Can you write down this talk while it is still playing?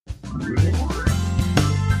Hello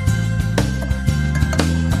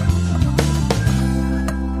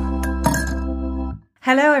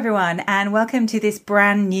everyone, and welcome to this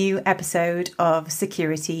brand new episode of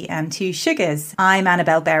Security and Two Sugars. I'm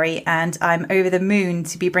Annabelle Berry, and I'm over the moon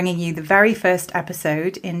to be bringing you the very first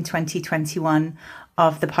episode in 2021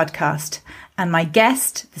 of the podcast. And my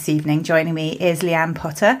guest this evening joining me is Leanne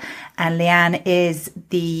Potter, and Leanne is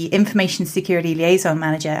the Information Security Liaison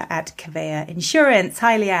Manager at Covéa Insurance.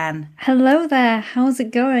 Hi Leanne. Hello there, how's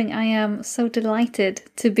it going? I am so delighted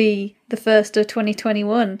to be the first of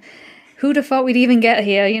 2021. Who'd have thought we'd even get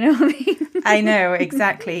here, you know what I mean? I know,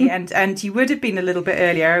 exactly. And you would have been a little bit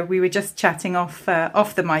earlier. We were just chatting off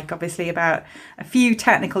the mic, obviously, about a few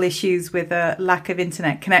technical issues with a lack of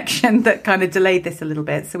internet connection that kind of delayed this a little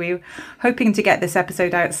bit. So we were hoping to get this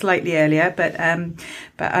episode out slightly earlier,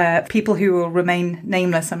 but people who will remain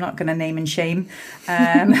nameless, I'm not going to name and shame,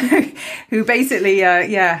 who basically,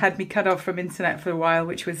 had me cut off from internet for a while,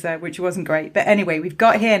 which wasn't great. But anyway, we've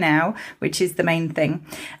got here now, which is the main thing.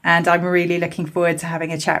 And I'm really looking forward to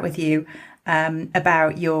having a chat with you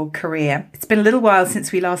about your career. It's been a little while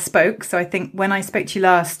since we last spoke. So I think when I spoke to you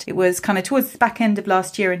last, it was kind of towards the back end of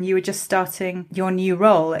last year and you were just starting your new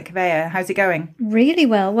role at Covéa. How's it going? Really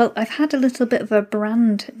well. Well, I've had a little bit of a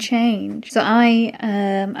brand change. So I,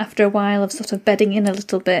 after a while of sort of bedding in a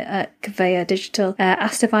little bit at Covéa Digital,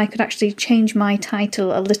 asked if I could actually change my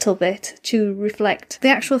title a little bit to reflect the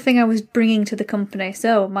actual thing I was bringing to the company.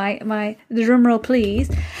 So the drum roll please,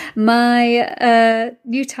 my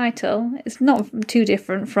new title is not too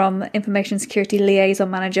different from Information Security Liaison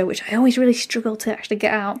Manager, which I always really struggle to actually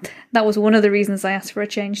get out. That was one of the reasons I asked for a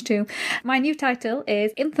change too. My new title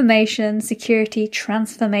is Information Security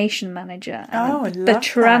Transformation Manager. Oh, I love the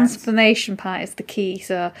transformation part is the key.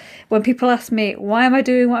 So when people ask me, why am I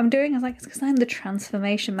doing what I'm doing? I was like, it's because I'm the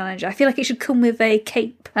transformation manager. I feel like it should come with a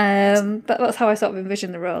cape. But that's how I sort of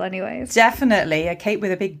envision the role anyways. Definitely. A cape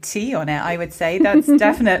with a big T on it, I would say. That's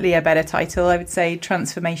definitely a better title. I would say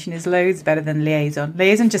transformation is loads better than liaison.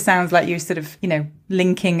 Liaison just sounds like you're sort of,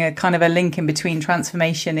 linking a kind of a link in between.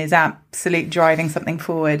 Transformation is absolute driving something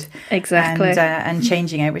forward. Exactly. And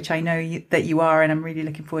changing it, which I know that you are, and I'm really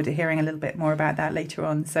looking forward to hearing a little bit more about that later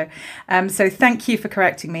on. So thank you for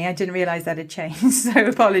correcting me. I didn't realise that had changed, so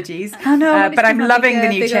apologies. Oh no, but I'm loving the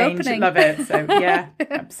new change. Opening. Love it. So yeah,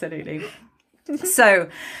 absolutely. So,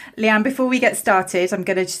 Leanne, before we get started, I'm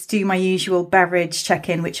going to just do my usual beverage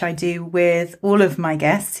check-in, which I do with all of my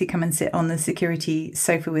guests who come and sit on the security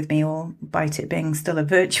sofa with me, albeit it being still a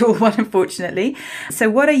virtual one, unfortunately. So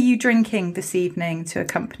what are you drinking this evening to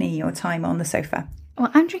accompany your time on the sofa?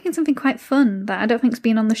 Well, I'm drinking something quite fun that I don't think's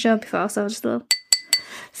been on the show before, so just a little...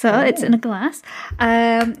 So it's in a glass.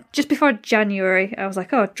 Just before January, I was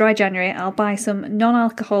like, dry January, I'll buy some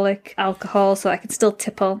non-alcoholic alcohol so I can still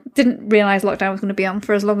tipple. Didn't realise lockdown was going to be on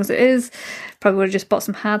for as long as it is. Probably would have just bought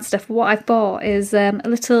some hard stuff. What I've bought is a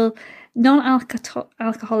little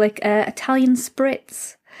non-alcoholic Italian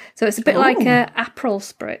spritz. So it's a bit like Aperol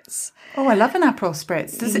spritz. Oh, I love an Aperol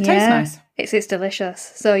spritz. Does it taste nice? It's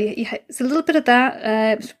delicious. So it's a little bit of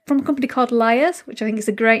that. It's from a company called Liars, which I think is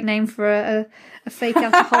a great name for a fake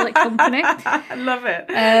alcoholic company. I love it.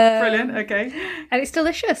 Brilliant. Okay. And it's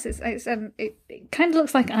delicious. It kind of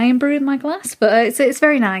looks like iron brew in my glass, but it's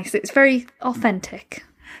very nice. It's very authentic.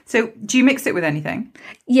 So do you mix it with anything?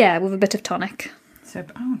 Yeah, with a bit of tonic. So,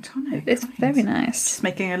 tonic. It's very nice. Just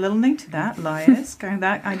making a little note of that. Liars. Going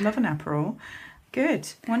back. I love an Aperol. Good.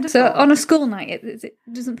 Wonderful. So on a school night, it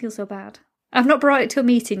doesn't feel so bad. I've not brought it to a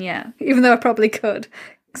meeting yet, even though I probably could.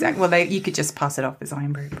 Exactly. Well, you could just pass it off as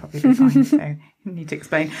iron brew, probably be fine. So you need to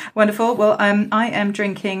explain. Wonderful. Well, I am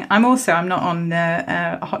drinking. I'm not on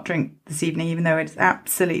a hot drink this evening, even though it's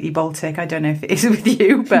absolutely Baltic. I don't know if it is with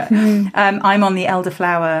you, but I'm on the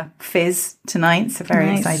elderflower fizz tonight. So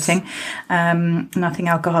very exciting. Nothing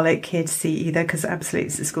alcoholic here to see either, because absolutely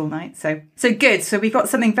it's a school night. So good. So we've got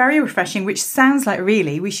something very refreshing, which sounds like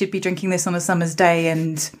really we should be drinking this on a summer's day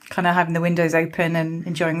and kind of having the windows open and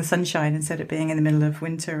enjoying the sunshine instead of being in the middle of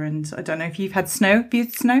winter. And I don't know if you've had snow. Have you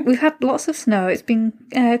had snow? We've had lots of snow. It's been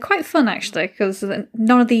quite fun, actually, because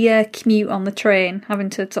none of the commute on the train,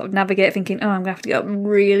 having to sort of navigate thinking, I'm going to have to get up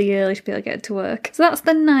really early to be able to get to work. So that's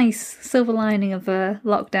the nice silver lining of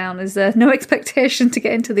lockdown, is no expectation to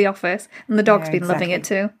get into the office. And the dog's been loving it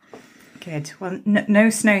too. Good. Well,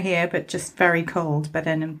 no snow here, but just very cold. But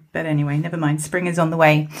anyway, never mind. Spring is on the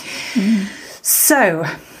way. So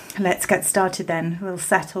let's get started then. We'll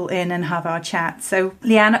settle in and have our chat. So,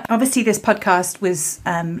 Leanne, obviously this podcast was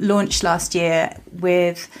launched last year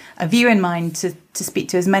with a view in mind to speak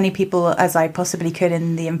to as many people as I possibly could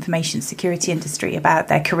in the information security industry about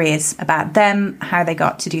their careers, about them, how they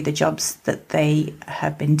got to do the jobs that they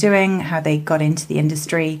have been doing, how they got into the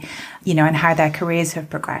industry, and how their careers have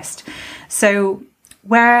progressed. So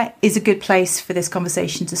where is a good place for this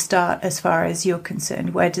conversation to start as far as you're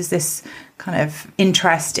concerned? Where does this kind of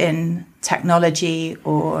interest in technology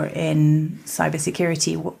or in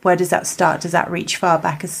cybersecurity, where does that start? Does that reach far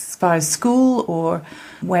back as far as school, or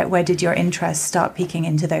where did your interest start peeking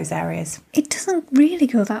into those areas? It doesn't really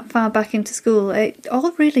go that far back into school. It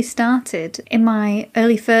all really started in my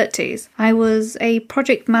early 30s. I was a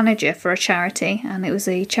project manager for a charity, and it was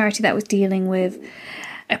a charity that was dealing with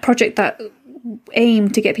a project that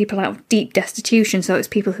aimed to get people out of deep destitution. So it's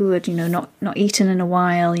people who had, not eaten in a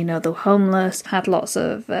while, they were homeless, had lots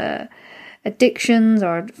of addictions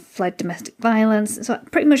or had fled domestic violence. So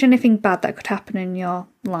pretty much anything bad that could happen in your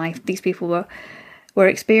life, these people were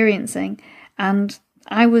experiencing. And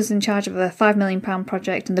I was in charge of a £5 million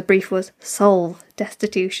project, and the brief was Solve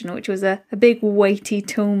Destitution, which was a big weighty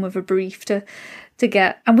tome of a brief to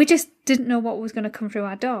get. And we just didn't know what was going to come through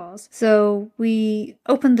our doors. So we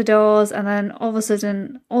opened the doors, and then all of a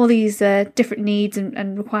sudden all these different needs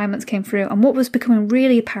and requirements came through. And what was becoming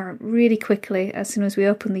really apparent really quickly as soon as we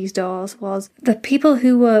opened these doors was the people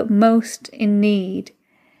who were most in need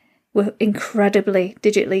were incredibly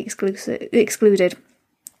digitally excluded.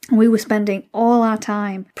 We were spending all our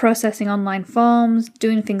time processing online forms,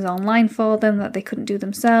 doing things online for them that they couldn't do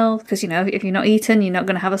themselves. Because, if you're not eating, you're not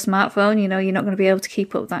going to have a smartphone, you're not going to be able to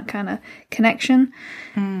keep up that kind of connection.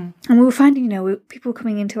 And we were finding, people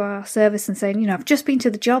coming into our service and saying, I've just been to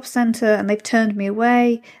the job centre and they've turned me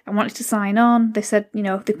away. I wanted to sign on. They said,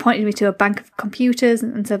 they pointed me to a bank of computers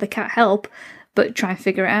and said they can't help but try and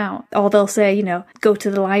figure it out. Or they'll say, go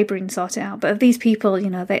to the library and sort it out. But of these people,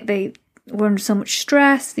 they were under so much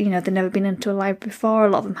stress, they'd never been into a library before. A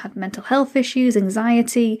lot of them had mental health issues,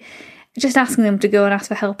 anxiety. Just asking them to go and ask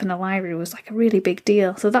for help in a library was like a really big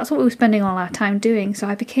deal. So that's what we were spending all our time doing. So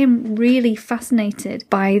I became really fascinated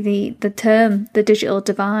by the term, the digital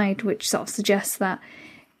divide, which sort of suggests that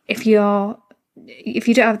if you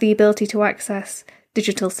don't have the ability to access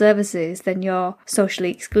digital services, then you're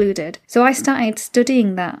socially excluded. So I started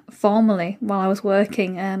studying that formally while I was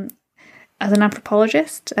working as an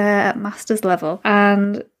anthropologist at master's level,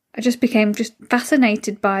 and I just became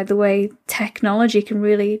fascinated by the way technology can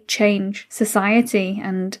really change society.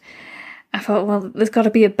 And I thought, well, there's got to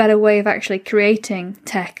be a better way of actually creating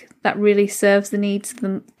tech that really serves the needs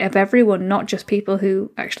of everyone, not just people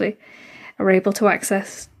who actually are able to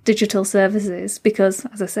access digital services. Because,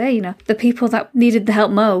 as I say, the people that needed the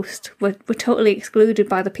help most were totally excluded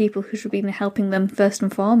by the people who should be helping them first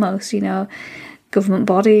and foremost, government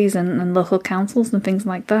bodies and local councils and things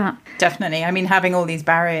like that. Definitely. I mean, having all these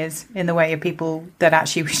barriers in the way of people that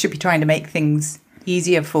actually we should be trying to make things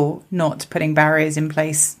easier for, not putting barriers in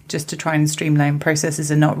place just to try and streamline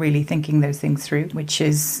processes and not really thinking those things through, which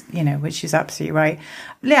is absolutely right.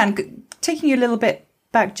 Leanne, taking you a little bit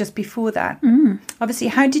back just before that, obviously,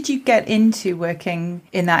 how did you get into working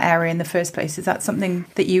in that area in the first place? Is that something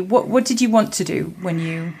that what did you want to do when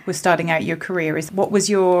you were starting out your career? What was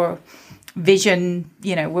your vision?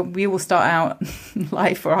 When we all start out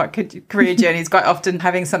life or our career journeys, quite often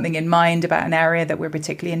having something in mind about an area that we're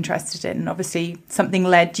particularly interested in. And obviously something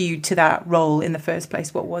led you to that role in the first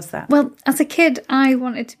place. What was that? Well, as a kid, I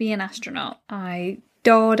wanted to be an astronaut. I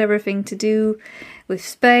adored everything to do with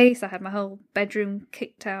space. I had my whole bedroom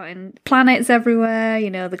kicked out in planets everywhere,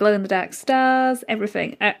 the glow-in-the-dark stars,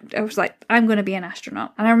 everything. I was like, I'm going to be an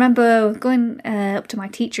astronaut. And I remember going up to my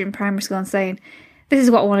teacher in primary school and saying, this is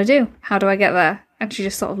what I want to do. How do I get there? And she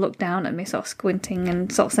just sort of looked down at me, sort of squinting and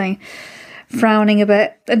sort of saying, frowning a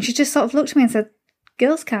bit. And she just sort of looked at me and said,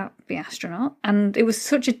 girls can't be astronaut. And it was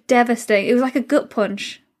such a it was like a gut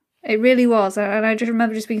punch. It really was. And I just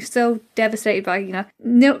remember just being so devastated by,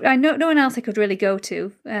 no one else I could really go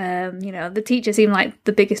to. The teacher seemed like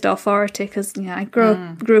the biggest authority because, I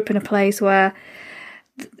grew up in a place where,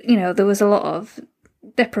 there was a lot of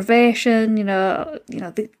deprivation,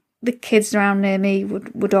 the kids around near me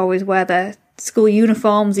would always wear their school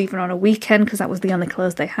uniforms even on a weekend because that was the only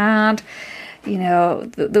clothes they had.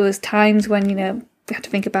 There was times when, we had to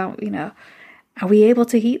think about, are we able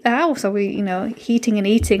to heat the house? Are we, heating and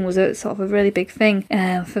eating was a sort of a really big thing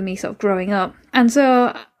for me sort of growing up. And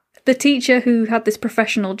so the teacher who had this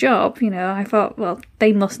professional job, I thought, well,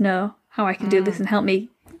 they must know how I can do this and help me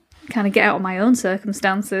kind of get out of my own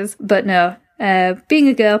circumstances. But no, being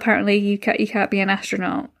a girl, apparently you can't be an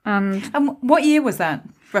astronaut. And what year was that,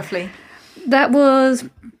 roughly? That was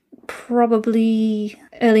probably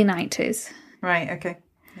early 90s. Right, okay.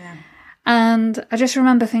 Yeah. And I just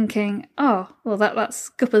remember thinking, oh, well, that's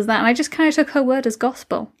good as that. And I just kind of took her word as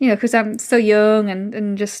gospel, because I'm so young and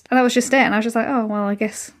that was just it. And I was just like, oh, well, I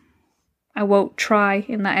guess I won't try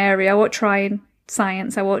in that area. I won't try in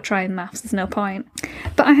science. I won't try in maths. There's no point.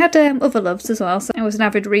 But I had other loves as well. So I was an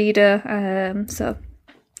avid reader. So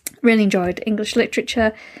really enjoyed English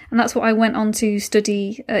literature. And that's what I went on to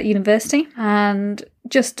study at university. And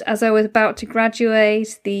just as I was about to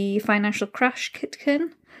graduate, the financial crash kicked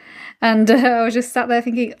in. And I was just sat there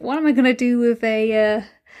thinking, what am I going to do with a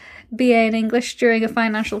BA in English during a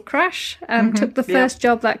financial crash? And took the first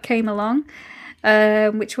job that came along,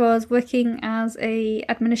 which was working as a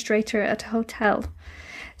administrator at a hotel.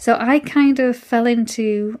 So I kind of fell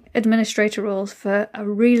into administrator roles for a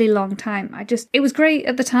really long time. It was great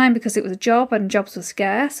at the time because it was a job and jobs were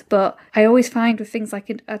scarce, but I always find with things like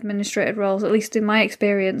administrative roles, at least in my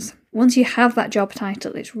experience, once you have that job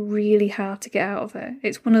title, it's really hard to get out of it.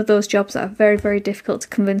 It's one of those jobs that are very, very difficult to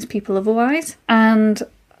convince people otherwise. And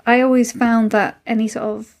I always found that any sort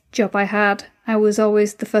of job I had, I was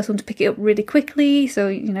always the first one to pick it up really quickly. So,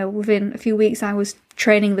 within a few weeks, I was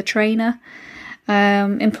training the trainer,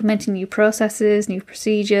 implementing new processes, new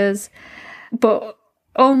procedures, but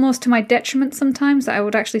almost to my detriment sometimes, that I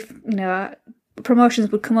would actually,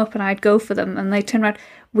 promotions would come up and I'd go for them and they'd turn around,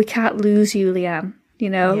 we can't lose you, Leanne,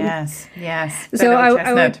 Yes. So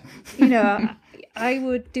I would, I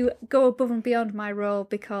would go above and beyond my role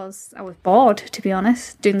because I was bored, to be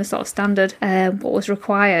honest, doing the sort of standard, what was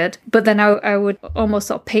required. But then I would almost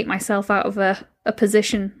sort of paint myself out of a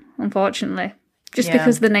position, unfortunately, just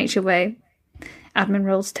because of the nature way admin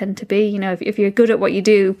roles tend to be. If you're good at what you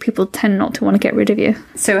do, people tend not to want to get rid of you.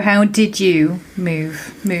 So how did you move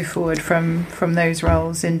forward from those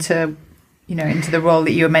roles into the role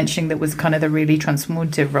that you were mentioning that was kind of the really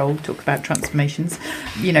transformative role? Talk about transformations,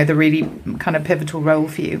 the really kind of pivotal role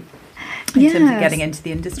for you in terms of getting into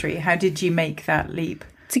the industry. How did you make that leap?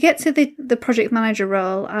 To get to the project manager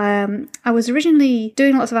role, I was originally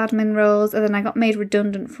doing lots of admin roles, and then I got made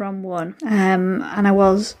redundant from one. And I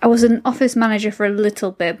was an office manager for a little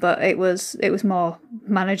bit, but it was more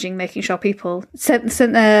managing, making sure people sent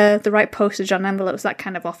the right postage on envelopes, that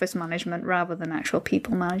kind of office management rather than actual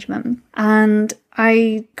people management. And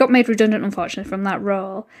I got made redundant, unfortunately, from that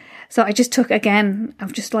role. So I just took, again,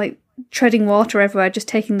 I'm just like treading water everywhere, just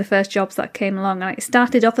taking the first jobs that came along. And I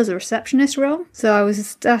started off as a receptionist role. So I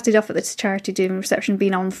started off at this charity doing reception,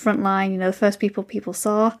 being on the front line, the first people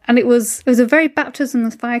saw. And it was a very baptism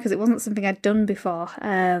of fire because it wasn't something I'd done before.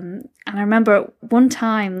 And I remember one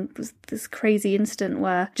time, it was this crazy incident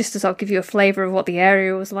where, just to sort of give you a flavour of what the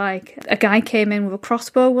area was like, a guy came in with a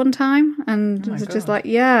crossbow one time and was just like,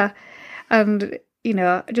 yeah. And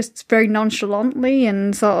just very nonchalantly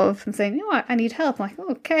and sort of saying, I need help. I'm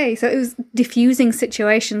like, okay. So it was diffusing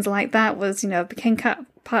situations like that became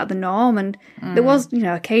part of the norm. And there was,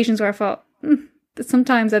 occasions where I thought,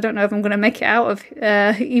 sometimes I don't know if I'm going to make it out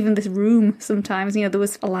of even this room sometimes. There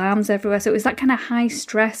was alarms everywhere. So it was that kind of high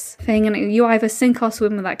stress thing. And you either sink or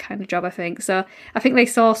swim with that kind of job, I think. So I think they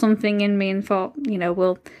saw something in me and thought,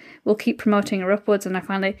 we'll keep promoting her upwards. And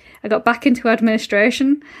I got back into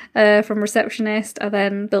administration from receptionist. I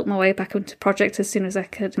then built my way back into projects as soon as I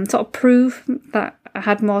could and sort of prove that I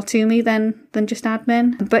had more to me than just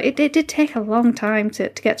admin. But it did take a long time to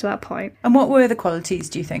get to that point. And what were the qualities,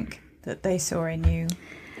 do you think, that they saw in you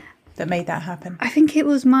that made that happen? I think it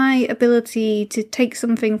was my ability to take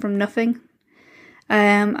something from nothing.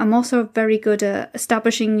 I'm also very good at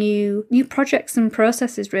establishing new projects and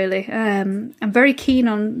processes, really. I'm very keen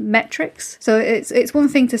on metrics. So it's one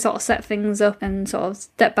thing to sort of set things up and sort of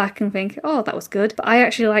step back and think, oh, that was good. But I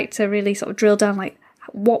actually like to really sort of drill down, like,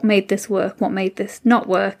 what made this work? What made this not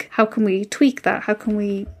work? How can we tweak that? How can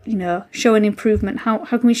we, show an improvement? How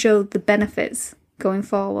can we show the benefits going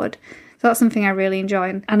forward? So that's something I really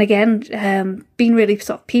enjoy. And again, being really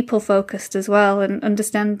sort of people-focused as well and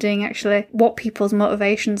understanding actually what people's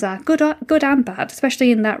motivations are, good and bad,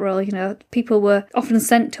 especially in that role. People were often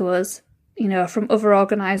sent to us, from other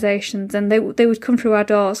organisations, and they would come through our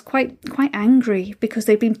doors quite angry because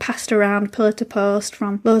they'd been passed around pillar to post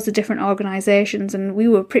from loads of different organisations, and we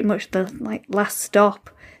were pretty much the last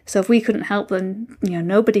stop. So if we couldn't help them,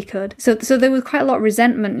 nobody could. So there was quite a lot of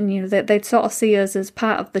resentment, and they'd sort of see us as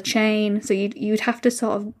part of the chain. So you'd have to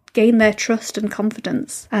sort of gain their trust and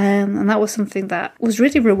confidence, and that was something that was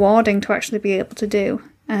really rewarding to actually be able to do.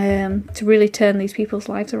 to really turn these people's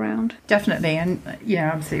lives around. Definitely, and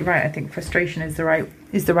absolutely right. I think frustration is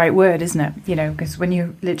the right word, isn't it? Because when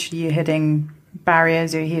you're hitting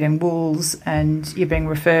barriers, you're hitting walls, and you're being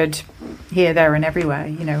referred here, there, and everywhere.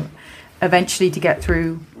 Eventually to get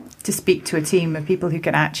through to speak to a team of people who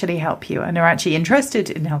can actually help you and are actually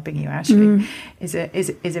interested in helping you is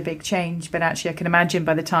a big change. But actually, I can imagine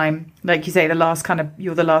by the time, like you say,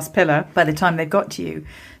 you're the last pillar. By the time they've got to you,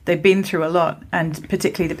 they've been through a lot, and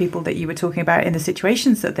particularly the people that you were talking about in the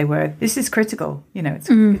situations that they were. This is critical.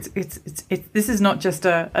 This is not just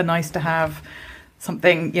a nice to have.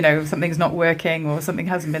 Something's not working or something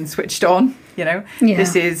hasn't been switched on.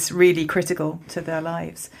 This is really critical to their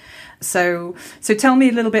lives. So tell me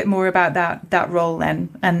a little bit more about that role then,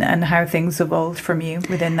 and how things evolved from you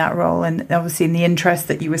within that role, and obviously in the interest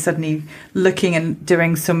that you were suddenly looking and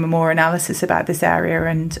doing some more analysis about this area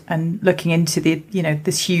and looking into the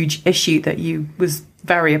this huge issue that was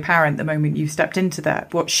very apparent the moment you stepped into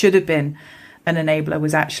that. What should have been an enabler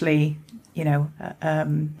was actually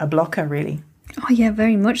a blocker, really. Oh yeah,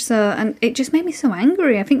 very much so, and it just made me so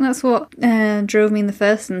angry. I think that's what drove me in the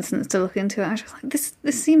first instance to look into it. I was just like,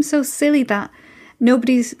 this seems so silly that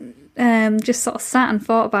nobody's just sort of sat and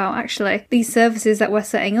thought about actually these services that we're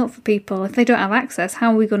setting up for people. If they don't have access,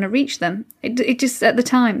 how are we going to reach them? It just at the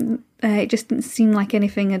time, it just didn't seem like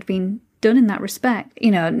anything had been done in that respect.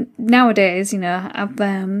 Nowadays, I've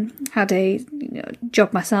had a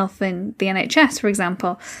job myself in the NHS, for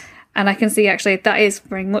example. And I can see actually that is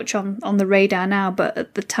very much on the radar now. But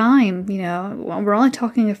at the time, we're only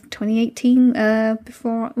talking of 2018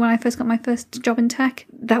 before when I first got my first job in tech.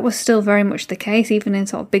 That was still very much the case, even in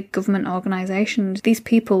sort of big government organisations. These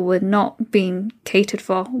people were not being catered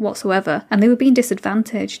for whatsoever, and they were being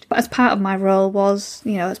disadvantaged. But as part of my role was,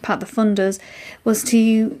 as part of the funders, was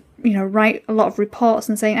to write a lot of reports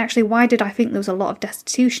and saying, actually, why did I think there was a lot of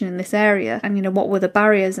destitution in this area? And, what were the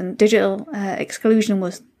barriers? And digital exclusion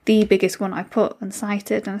was the biggest one I put and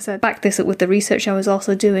cited. And I said, back this up with the research I was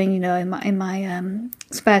also doing, in my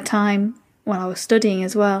spare time when I was studying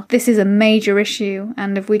as well. This is a major issue,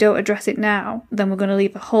 and if we don't address it now, then we're going to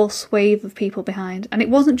leave a whole swathe of people behind. And it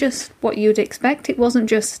wasn't just what you'd expect. It wasn't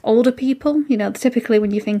just older people. Typically when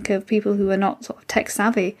you think of people who are not sort of tech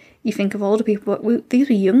savvy, you think of older people, but these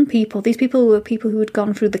were young people. These people were people who had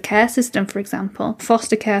gone through the care system, for example,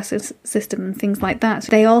 foster care system and things like that.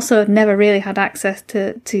 So they also had never really had access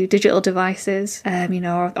to digital devices,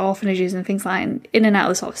 or orphanages and things like that, in and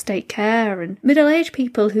out of sort of state care. And middle-aged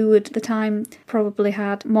people who at the time probably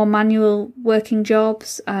had more manual working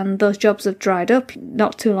jobs, and those jobs have dried up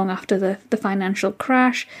not too long after the financial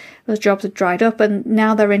crash. Those jobs have dried up, and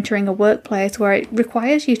now they're entering a workplace where it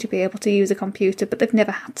requires you to be able to use a computer, but they've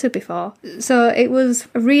never had to before. So it was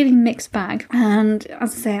a really mixed bag, and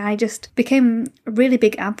as I say, I just became a really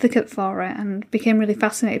big advocate for it and became really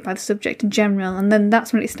fascinated by the subject in general. And then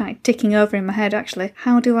that's when it started ticking over in my head, actually,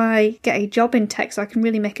 how do I get a job in tech so I can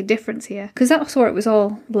really make a difference here? Because that's what it was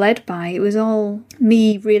all led by. It was all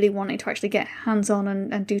me really wanting to actually get hands-on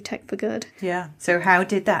and do tech for good. Yeah. So how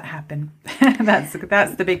did that happen? That's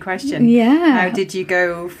the big question. Yeah. How did you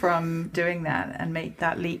go from doing that and make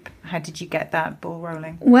that leap? How did you get that ball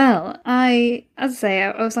rolling? Well, I was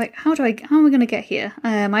like, how am I going to get here?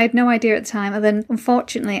 I had no idea at the time. And then,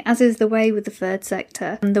 unfortunately, as is the way with the third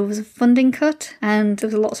sector, there was a funding cut and there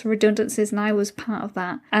was lots of redundancies, and I was part of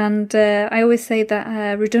that. And I always say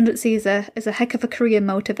that redundancy is a heck of a career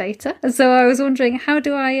motivator. And so I was wondering, how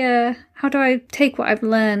do I take what I've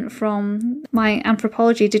learned from my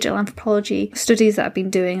digital anthropology studies that I've been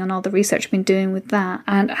doing and all the research I've been doing with that,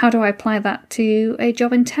 and how do I apply that to a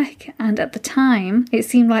job in tech? And at the time, it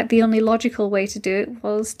seemed like the only logical way to do it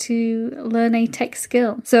was to learn a tech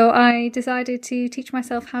skill. So I decided to teach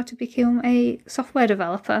myself how to become a software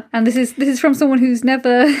developer. And this is from someone who's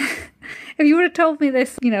never... If you would have told me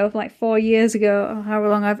this, like 4 years ago, or however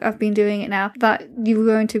long I've been doing it now, that you were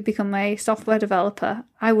going to become a software developer,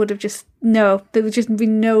 I would have there would just be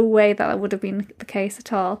no way that would have been the case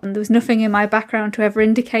at all. And there was nothing in my background to ever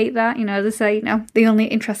indicate that. They say, the only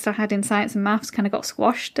interest I had in science and maths kind of got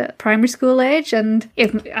squashed at primary school age. And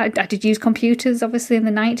I did use computers, obviously, in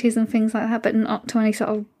the 90s and things like that, but not to any sort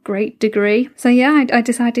of great degree. So yeah, I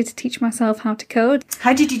decided to teach myself how to code.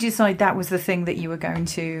 How did you decide that was the thing that you were going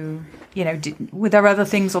to, were there other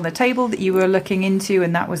things on the table that you were looking into,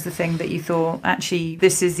 and that was the thing that you thought, actually,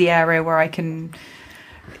 this is the area where I can...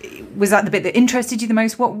 Was that the bit that interested you the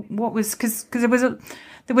most? What was... Because there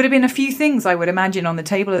would have been a few things, I would imagine, on the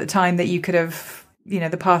table at the time that you could have,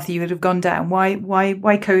 the path that you would have gone down.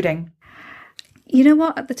 Why coding? You know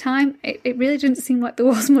what? At the time, it really didn't seem like there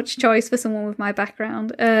was much choice for someone with my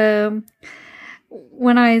background.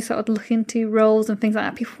 when I sort of look into roles and things like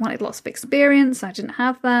that, people wanted lots of experience. I didn't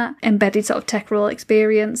have that. Embedded sort of tech role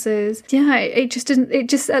experiences. Yeah, it just didn't, it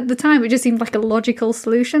just, at the time, it just seemed like a logical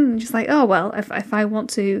solution. Just like, oh, well, if I want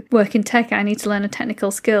to work in tech, I need to learn a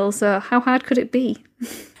technical skill. So how hard could it be?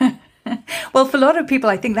 Well, for a lot of people,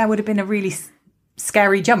 I think that would have been a really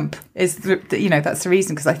scary jump. That's the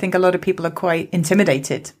reason, because I think a lot of people are quite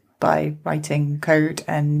intimidated by writing code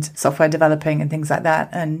and software developing and things like that,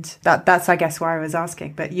 and that's I guess why I was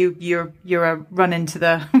asking. But you're a run into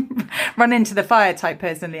the fire type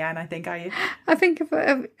person, Leanne, I think, are you? I think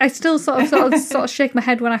I still sort of shake my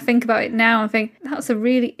head when I think about it now and think that's a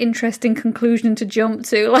really interesting conclusion to jump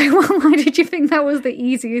to. Like, why did you think that was the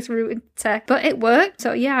easiest route into tech? But it worked.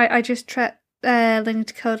 So yeah, I just tried learning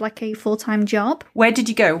to code like a full-time job. Where did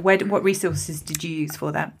you go? What resources did you use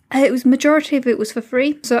for that? It was, majority of it was for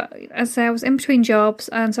free. So as I say, I was in between jobs,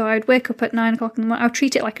 and so I'd wake up at 9 o'clock in the morning. I'd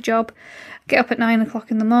treat it like a job. Get up at 9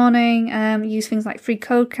 o'clock in the morning, use things like Free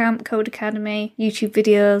Code Camp, Code Academy, YouTube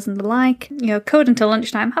videos and the like. Code until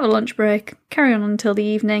lunchtime, have a lunch break, carry on until the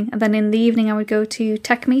evening, and then in the evening I would go to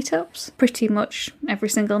tech meetups pretty much every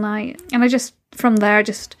single night. And from there I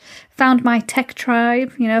just found my tech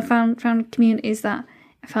tribe, found communities that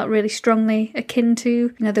I felt really strongly akin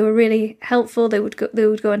to. They were really helpful. They would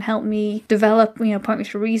go and help me develop, point me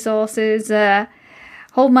to resources,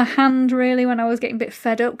 hold my hand really when I was getting a bit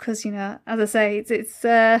fed up, because as I say, it's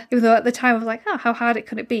even though at the time I was like, oh, how hard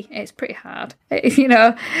could it be? It's pretty hard.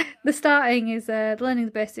 The starting is learning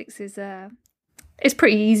the basics is it's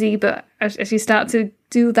pretty easy, but as you start to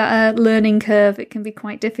do that learning curve, it can be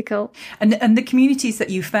quite difficult. And the communities that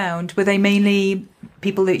you found, were they mainly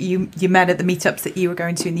people that you met at the meetups that you were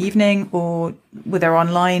going to in the evening, or were there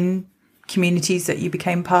online communities that you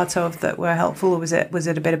became part of that were helpful, or was it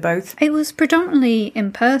a bit of both? It was predominantly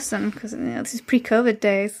in person, because this is pre-COVID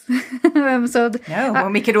days.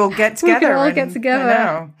 When we could all get together. I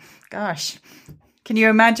know. Gosh. Can you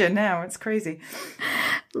imagine now? It's crazy.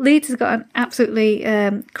 Leeds has got an absolutely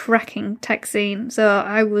cracking tech scene, so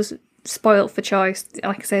I was spoilt for choice.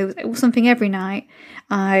 Like I say, it was something every night.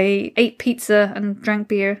 I ate pizza and drank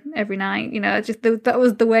beer every night. That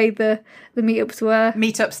was the way the meetups were.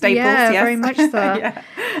 Meetup staples, yeah, yes. Very much so.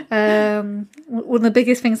 Yeah. One of the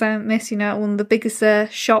biggest things I miss, one of the biggest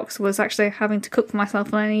shocks was actually having to cook for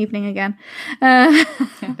myself on an evening again. No.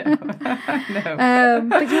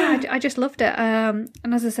 But yeah, I just loved it. And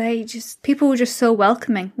as I say, people were just so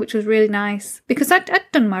welcoming, which was really nice, because I'd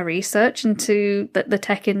done my research into the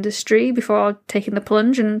tech industry before taking the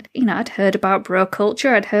plunge, and I'd heard about bro culture.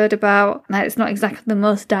 I'd heard about that it's not exactly the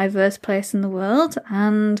most diverse place in the world,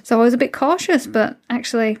 and so I was a bit cautious, but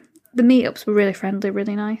actually the meetups were really friendly,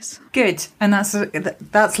 really nice. Good. And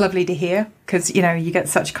that's lovely to hear, because you get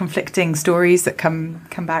such conflicting stories that come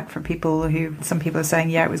back from people who, some people are saying,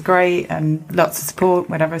 yeah, it was great and lots of support,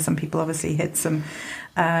 whatever. Some people obviously hit some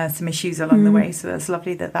issues along the way, so that's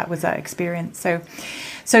lovely that was that experience.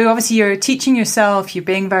 So obviously you're teaching yourself, you're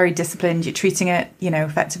being very disciplined, you're treating it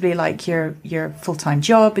effectively like your full-time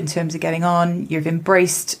job in terms of getting on. You've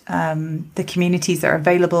embraced the communities that are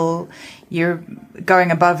available. You're going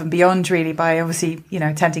above and beyond really by obviously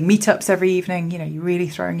attending meetups every evening. You're really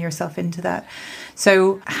throwing yourself into that.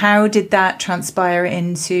 So how did that transpire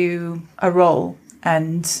into a role,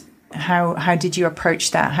 and how did you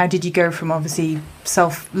approach that? How did you go from obviously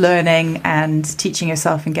self-learning and teaching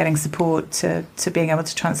yourself and getting support to being able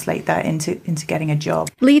to translate that into getting a job?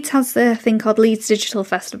 Leeds has a thing called Leeds Digital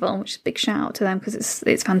Festival, which is a big shout out to them, because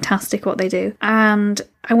it's fantastic what they do. And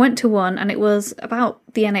I went to one, and it was about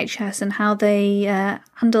the NHS and how they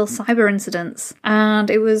handle cyber incidents. And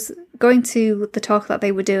it was going to the talk that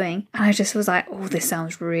they were doing, and I just was like, oh, this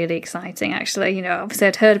sounds really exciting, actually. Obviously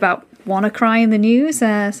I'd heard about WannaCry in the news, so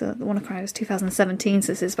WannaCry was 2017,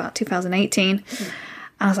 so this is about 2018.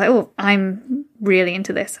 I was like, oh, I'm really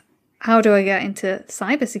into this. How do I get into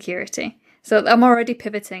cybersecurity? So I'm already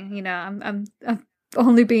pivoting. I've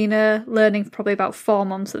only been learning for probably about 4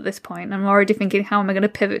 months at this point. I'm already thinking, how am I going to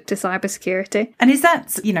pivot to cybersecurity? And is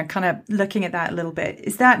that, kind of looking at that a little bit,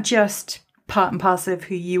 is that just part and parcel of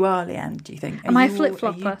who you are, Leanne, do you think? Am I a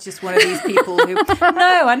flip-flopper? Are you just one of these people who... No,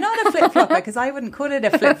 I'm not a flip-flopper, because I wouldn't call it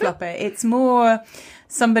a flip-flopper. It's more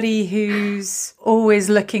somebody who's always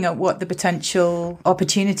looking at what the potential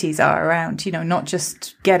opportunities are around, not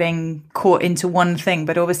just getting caught into one thing,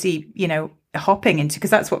 but obviously, hopping into,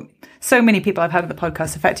 because that's what so many people I've had on the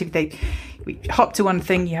podcast, effectively, we hop to one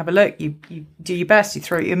thing, you have a look, you do your best,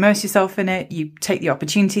 you immerse yourself in it, you take the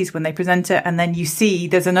opportunities when they present it, and then you see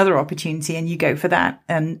there's another opportunity and you go for that.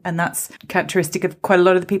 And that's characteristic of quite a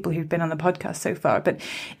lot of the people who've been on the podcast so far. But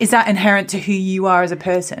is that inherent to who you are as a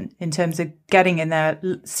person in terms of getting in there,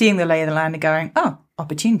 seeing the lay of the land and going, oh,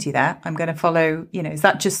 opportunity there, I'm going to follow, is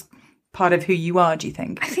that just part of who you are, do you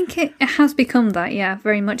think? I think it has become that, yeah,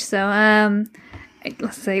 very much so.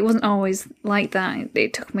 Let's say it wasn't always like that.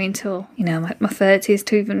 It took me until, my 30s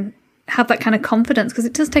to even have that kind of confidence, because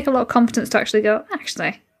it does take a lot of confidence to actually go,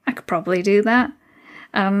 actually, I could probably do that.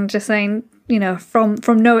 And just saying, from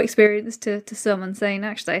no experience to someone saying,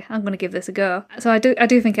 actually, I'm going to give this a go. So I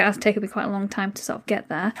do think it has taken me quite a long time to sort of get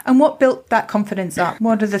there. And what built that confidence up?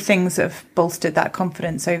 What are the things that have bolstered that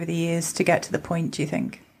confidence over the years to get to the point, do you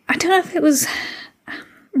think? I don't know if it was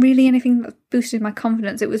really anything that boosted my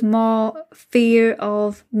confidence. It was more fear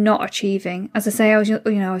of not achieving. As I say, I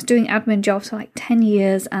was doing admin jobs for like 10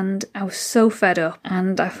 years and I was so fed up,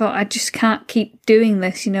 and I thought I just can't keep doing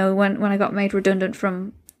this. When I got made redundant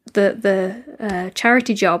from the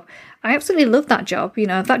charity job, I absolutely loved that job.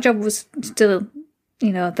 If that job was still,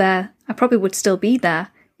 there, I probably would still be there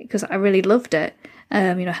because I really loved it,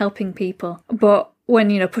 helping people. But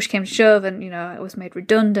when, push came to shove and, I was made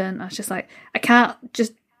redundant, I was just like, I can't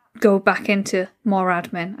just go back into more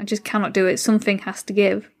admin. I just cannot do it. Something has to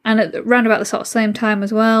give. And around about the sort of same time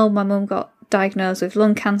as well, my mum got diagnosed with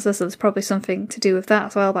lung cancer, so there's probably something to do with that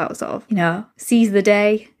as well, about sort of, seize the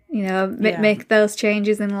day, make those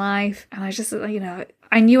changes in life. And I just,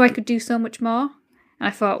 I knew I could do so much more. And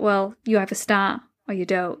I thought, well, you either start or you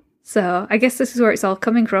don't. So I guess this is where it's all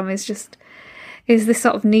coming from, is this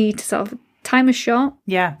sort of need to sort of, time is short.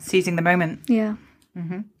 Yeah, seizing the moment. Yeah.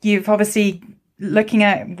 Mm-hmm. You've obviously, looking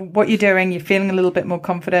at what you're doing, you're feeling a little bit more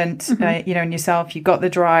confident, in yourself. You've got the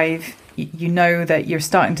drive. You know that you're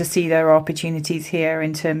starting to see there are opportunities here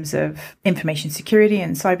in terms of information security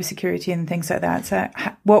and cybersecurity and things like that. So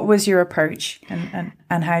what was your approach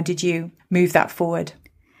and how did you move that forward?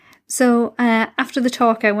 So after the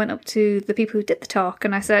talk, I went up to the people who did the talk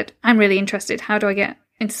and I said, I'm really interested. How do I get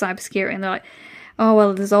into cybersecurity? And they're like, oh,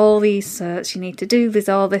 well, there's all these certs you need to do. There's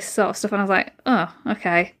all this sort of stuff. And I was like, oh,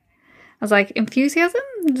 okay. I was like, enthusiasm?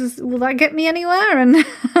 Will that get me anywhere? And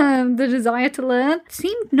the desire to learn?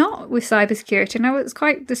 Seemed not with cybersecurity. And I was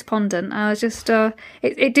quite despondent. I was just,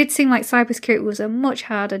 it did seem like cybersecurity was a much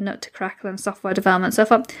harder nut to crack than software development. So I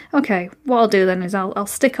thought, okay, what I'll do then is I'll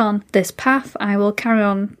stick on this path. I will carry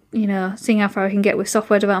on, seeing how far I can get with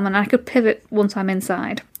software development. And I could pivot once I'm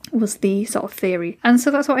inside, was the sort of theory. And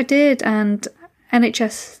so that's what I did. And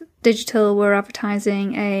NHS Digital were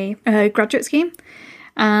advertising a graduate scheme.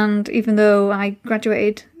 And even though I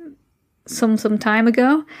graduated some time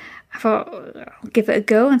ago, I thought I'll give it a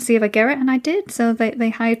go and see if I get it, and I did. So they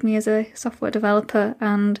hired me as a software developer,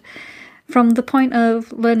 and from the point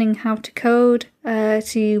of learning how to code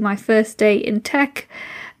to my first day in tech,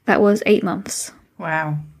 that was 8 months.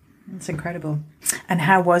 Wow, that's incredible. And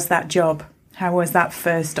how was that job? How was that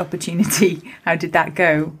first opportunity? How did that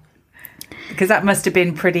go? Because that must have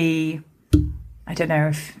been pretty, I don't know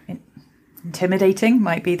if... intimidating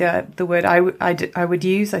might be the word I would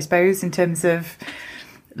use, I suppose, in terms of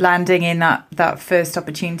landing in that first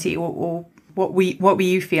opportunity, or what were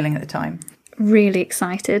you feeling at the time? Really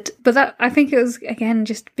excited, but that, I think it was again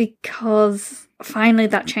just because finally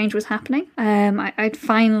that change was happening. I'd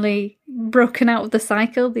finally broken out of the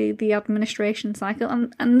cycle, the administration cycle,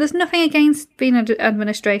 and there's nothing against being an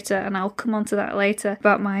administrator, and I'll come on to that later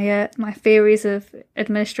about my my theories of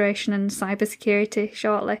administration and cybersecurity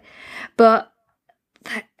shortly. But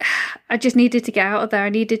I just needed to get out of there. I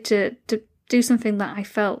needed to do something that I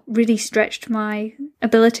felt really stretched my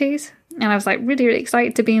abilities, and I was like really, really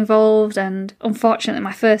excited to be involved. And unfortunately,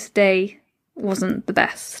 my first day wasn't the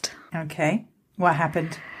best. Okay, what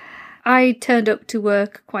happened? I turned up to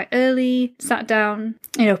work quite early, sat down,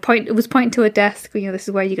 it was pointing to a desk, this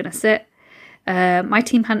is where you're going to sit. My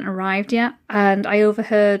team hadn't arrived yet, and I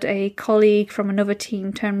overheard a colleague from another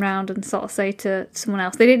team turn around and sort of say to someone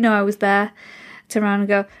else, they didn't know I was there, turn around and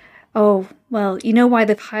go, oh, well, you know why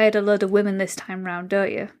they've hired a load of women this time round,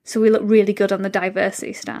 don't you? So we look really good on the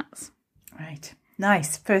diversity stats. Right.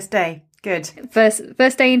 Nice. First day. Good.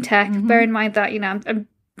 First day in tech. Mm-hmm. Bear in mind that, I'm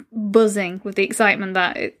buzzing with the excitement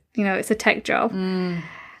that it's a tech job. And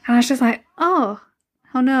I was just like, oh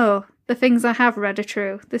no, the things I have read are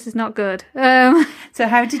true. This is not good. So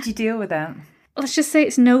how did you deal with that? Let's just say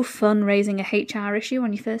it's no fun raising a HR issue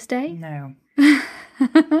on your first day. No.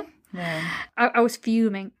 No. I was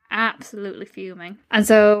fuming. absolutely fuming. And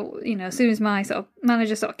so, as soon as my sort of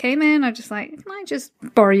manager sort of came in, I was just like, can I just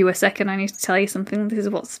borrow you a second? I need to tell you something. This is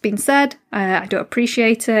what's been said. I don't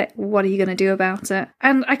appreciate it. What are you going to do about it?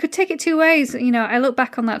 And I could take it two ways. I look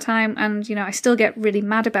back on that time and, I still get really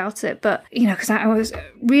mad about it. But, because I was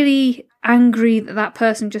really angry that that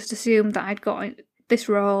person just assumed that I'd got this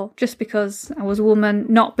role just because I was a woman,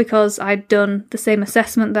 not because I'd done the same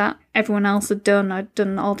assessment that everyone else had done. I'd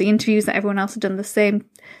done all the interviews that everyone else had done, the same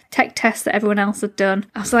tech tests that everyone else had done.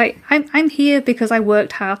 I was like, I'm here because I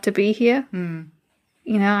worked hard to be here.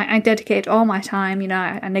 I dedicated all my time.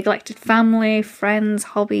 I neglected family, friends,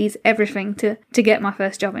 hobbies, everything to get my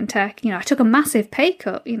first job in tech. I took a massive pay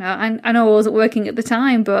cut. I know I wasn't working at the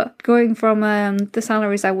time, but going from the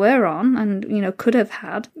salaries I were on and, could have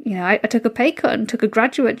had, I took a pay cut and took a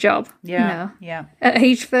graduate job, at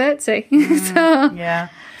age 30.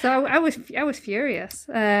 So I was furious.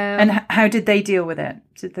 And how did they deal with it?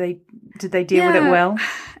 Did they deal with it well?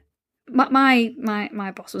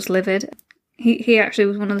 My boss was livid. He actually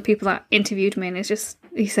was one of the people that interviewed me, and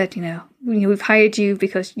he said, we've hired you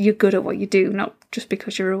because you're good at what you do, not just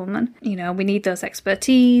because you're a woman. We need those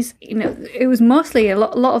expertise. It was mostly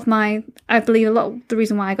I believe a lot of the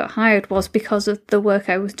reason why I got hired was because of the work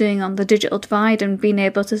I was doing on the digital divide and being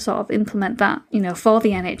able to sort of implement that, for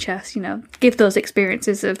the NHS, give those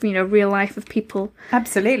experiences of, real life of people.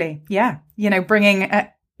 Absolutely. Yeah. Bringing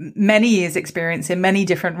many years experience in many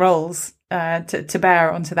different roles to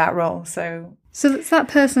bear onto that role. So it's that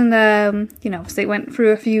person, they went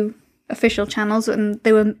through a few official channels and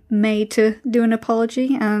they were made to do an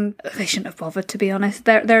apology, and they shouldn't have bothered, to be honest.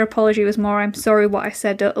 Their apology was more, I'm sorry what I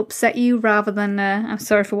said to upset you, rather than I'm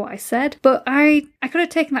sorry for what I said. But I could have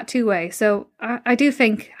taken that two ways. So I do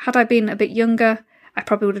think, had I been a bit younger, I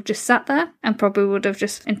probably would have just sat there and probably would have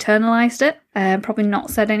just internalised it and probably not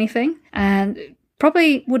said anything, and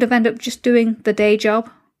probably would have ended up just doing the day job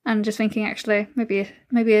and just thinking, actually, maybe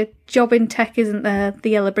a job in tech isn't the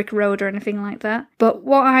yellow brick road or anything like that. But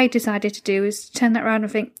what I decided to do is turn that around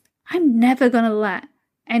and think, I'm never going to let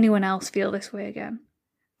anyone else feel this way again.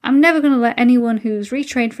 I'm never going to let anyone who's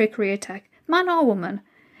retrained for a career tech, man or woman,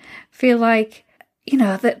 feel like,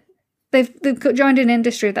 that they've joined an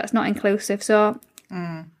industry that's not inclusive. So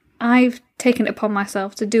I've taken it upon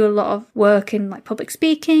myself to do a lot of work in public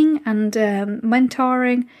speaking and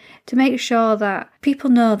mentoring to make sure that people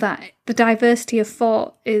know that the diversity of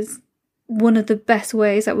thought is one of the best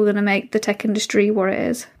ways that we're going to make the tech industry what it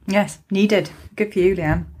is. Yes, needed. Good for you,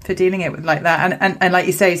 Leanne, for dealing it with like that. And like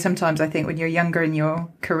you say, sometimes I think when you're younger in your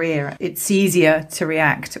career, it's easier to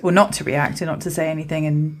react or not to react and not to say anything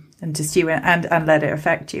and to stew and let it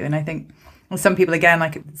affect you. And I think some people, again,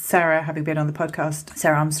 like Sarah, having been on the podcast,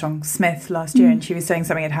 Sarah Armstrong-Smith last year, and she was saying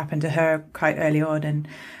something had happened to her quite early on.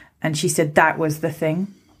 And she said that was the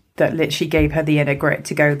thing that literally gave her the inner grit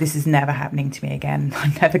to go, this is never happening to me again.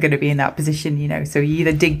 I'm never going to be in that position, So you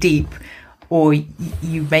either dig deep or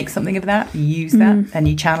you make something of that, you use that and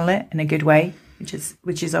you channel it in a good way, which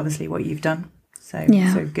is obviously what you've done. So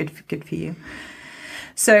good for you.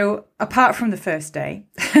 So apart from the first day,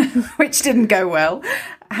 which didn't go well,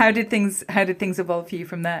 how did things evolve for you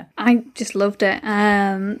from there? I just loved it.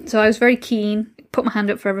 So I was very keen, put my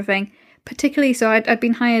hand up for everything. Particularly, so I'd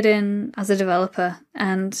been hired in as a developer,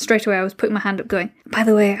 and straight away I was putting my hand up going, by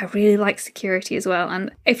the way, I really like security as well.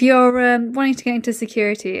 And if you're wanting to get into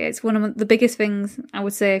security, it's one of the biggest things I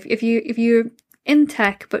would say. If you're in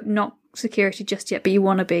tech but not security just yet, but you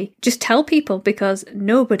want to be, just tell people, because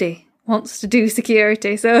nobody wants to do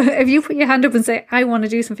security. So if you put your hand up and say, I want to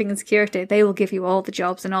do something in security, they will give you all the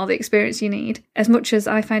jobs and all the experience you need. As much as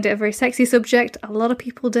I find it a very sexy subject, a lot of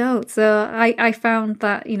people don't. So I found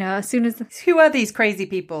that, as soon as... Who are these crazy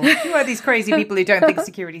people? Who are these crazy people who don't think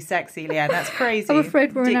security's sexy, Leanne? That's crazy. I'm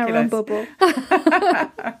afraid we're ridiculous. In our own bubble.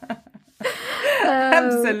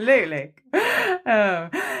 Absolutely.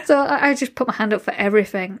 So I just put my hand up for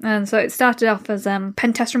everything, and so it started off as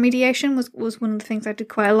pen test remediation was one of the things I did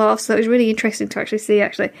quite a lot of. So it was really interesting to actually see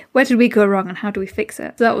where did we go wrong and how do we fix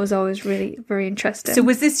it. So that was always really very interesting. So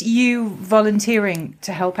was this you volunteering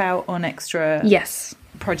to help out on extra? Yes.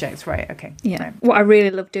 Projects, right? Okay. Yeah. Right. What I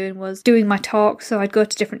really loved doing was doing my talks. So I'd go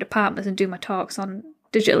to different departments and do my talks on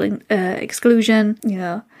digital exclusion,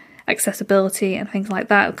 accessibility and things like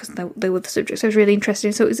that, because they were the subjects I was really interested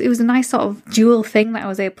in. So it was a nice sort of dual thing that I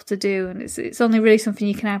was able to do, and it's only really something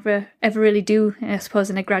you can ever really do, I suppose,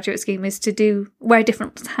 in a graduate scheme, is to wear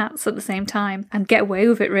different hats at the same time and get away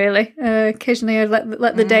with it, really. Occasionally I'd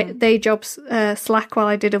let the day jobs slack while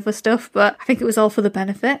I did other stuff, but I think it was all for the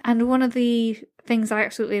benefit. And one of the things I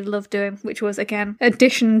absolutely loved doing, which was, again,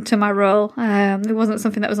 addition to my role. It wasn't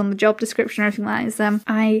something that was on the job description or anything like that.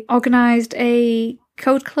 I organised a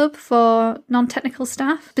code club for non-technical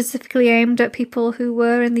staff, specifically aimed at people who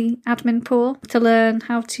were in the admin pool to learn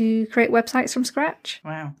how to create websites from scratch.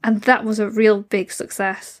 Wow. And that was a real big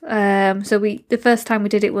success. So the first time we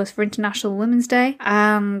did it was for International Women's Day,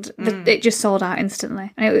 and it just sold out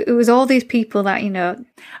instantly. And it was all these people that,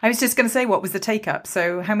 I was just going to say, what was the take up?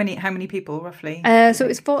 So how many people roughly? So it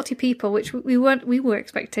was 40 people, which we were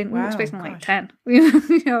expecting. Wow, we were expecting like 10.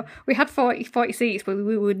 We had 40 seats, but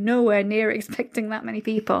we were nowhere near expecting that many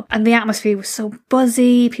people. And the atmosphere was so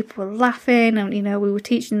buzzy, people were laughing, and we were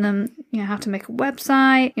teaching them how to make a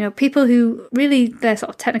website. People who really, their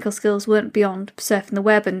sort of technical skills weren't beyond surfing the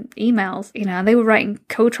web and emails, and they were writing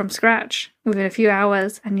code from scratch within a few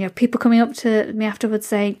hours. And people coming up to me afterwards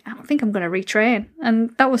saying, I don't think I'm going to retrain.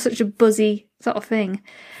 And that was such a buzzy sort of thing.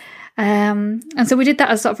 And so we did that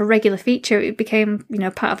as sort of a regular feature. It became,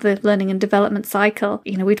 part of the learning and development cycle.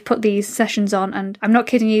 We'd put these sessions on, and I'm not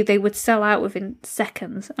kidding you, they would sell out within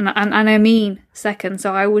seconds. And I mean seconds.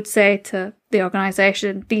 So I would say to the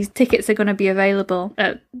organisation, these tickets are going to be available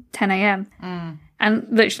at 10 a.m. And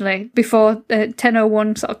literally before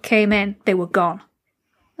 10:01 sort of came in, they were gone.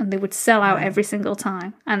 And they would sell out every single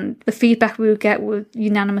time. And the feedback we would get was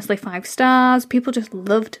unanimously 5 stars. People just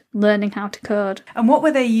loved learning how to code. And what were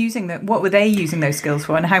they using those skills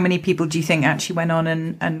for? And how many people do you think actually went on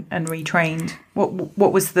and retrained?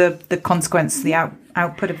 What was the consequence, the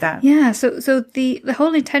output of that? Yeah, so the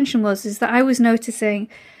whole intention is that I was noticing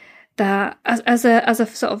that as a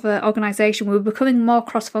sort of organisation, we were becoming more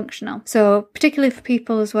cross-functional. So particularly for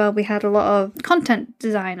people as well, we had a lot of content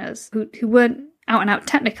designers who weren't out and out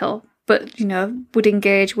technical, but would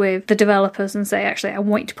engage with the developers and say, actually, I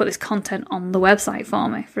want you to put this content on the website for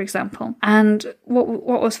me, for example. And what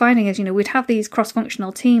I was finding is, we'd have these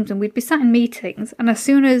cross-functional teams, and we'd be sat in meetings, and as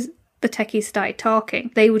soon as the techies started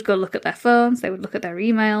talking, they would go look at their phones, they would look at their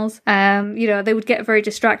emails, they would get very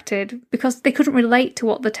distracted because they couldn't relate to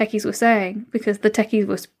what the techies were saying, because the techies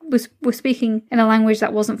were speaking in a language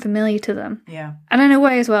that wasn't familiar to them. Yeah. And in a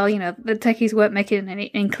way as well, the techies weren't making any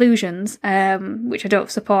inclusions, which I don't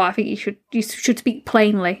support. I think you should speak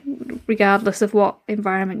plainly, regardless of what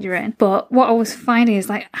environment you're in. But what I was finding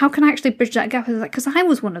is how can I actually bridge that gap? Because I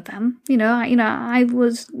was one of them. I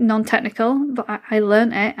was non-technical, but I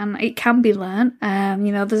learned it, and it can be learned.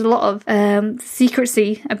 There's a lot of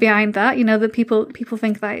secrecy behind that. That people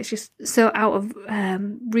think that it's just so out of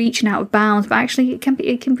reach and out of bounds, but actually it can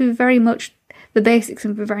be very much the basics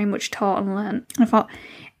and be very much taught and learned. And I thought,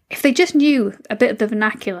 if they just knew a bit of the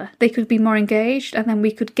vernacular, they could be more engaged, and then we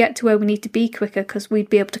could get to where we need to be quicker because we'd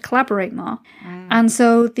be able to collaborate more. And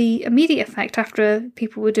so the immediate effect after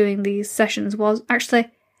people were doing these sessions was actually,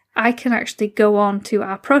 I can actually go on to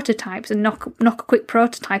our prototypes and knock a quick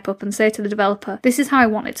prototype up and say to the developer, this is how I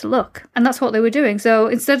want it to look. And that's what they were doing. So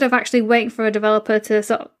instead of actually waiting for a developer to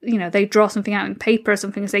sort of, they draw something out in paper or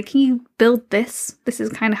something and say, can you build this? This is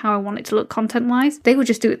kind of how I want it to look content-wise. They would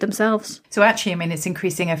just do it themselves. So actually, it's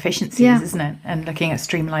increasing efficiencies, isn't it? And looking at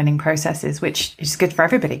streamlining processes, which is good for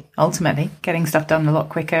everybody, ultimately. Getting stuff done a lot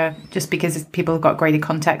quicker just because people have got greater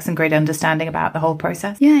context and greater understanding about the whole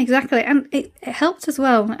process. Yeah, exactly. And it helped as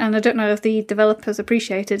well. And I don't know if the developers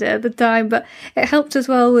appreciated it at the time, but it helped as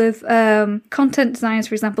well with content designers,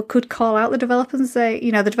 for example, could call out the developers and say,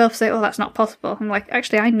 the developers say, oh, that's not possible. I'm like,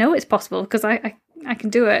 actually, I know it's possible because I can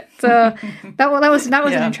do it. So that was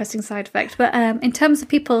an interesting side effect. But in terms of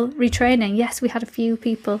people retraining, yes, we had a few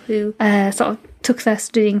people who sort of took their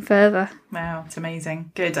studying further. Wow, it's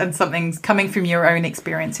amazing. Good. And something's coming from your own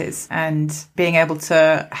experiences and being able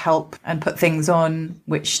to help and put things on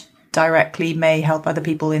which directly may help other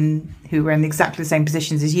people who are in exactly the same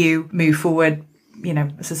positions as you move forward.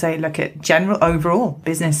 As I say, look at general overall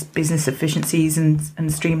business efficiencies and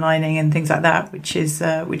streamlining and things like that, which is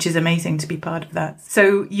amazing to be part of that.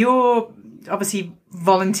 So you're obviously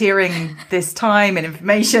volunteering this time and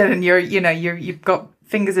information, and you've got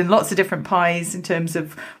fingers in lots of different pies in terms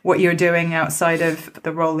of what you're doing outside of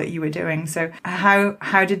the role that you were doing. So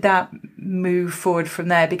how did that move forward from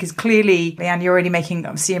there? Because clearly, Leanne, you're making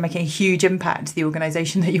a huge impact to the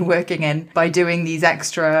organisation that you're working in by doing these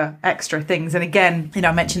extra things. And again,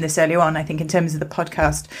 I mentioned this earlier on, I think in terms of the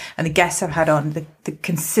podcast and the guests I've had on, the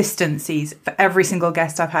consistencies for every single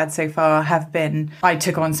guest I've had so far have been, I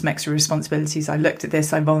took on some extra responsibilities. I looked at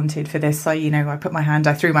this, I volunteered for this. I put my hand,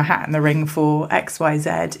 I threw my hat in the ring for X, Y, Z.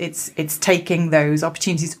 It's taking those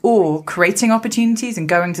opportunities or creating opportunities and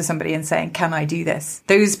going to somebody and saying, can I do this?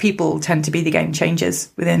 Those people tend to be the game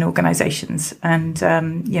changers within organizations. And,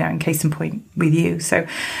 in case in point with you. So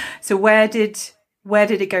where did where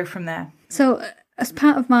did it go from there? So as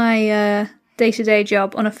part of my day-to-day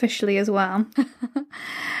job, unofficially as well,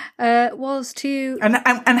 was to...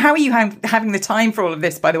 And how are you having the time for all of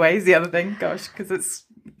this, by the way, is the other thing. Gosh, because it's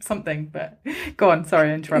something, but go on.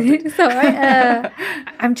 Sorry, I interrupted. It's all right.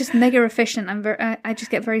 I'm just mega efficient. I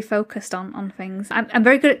just get very focused on things. I'm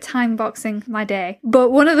very good at time boxing my day.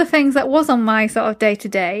 But one of the things that was on my sort of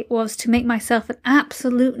day-to-day was to make myself an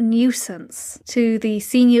absolute nuisance to the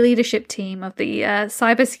senior leadership team of the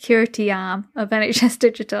cybersecurity arm of NHS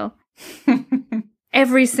Digital.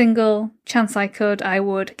 Every single chance I could, I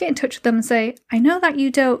would get in touch with them and say, I know that you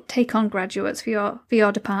don't take on graduates for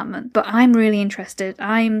your department, but I'm really interested.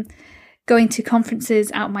 I'm going to conferences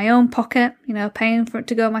out of my own pocket, paying for it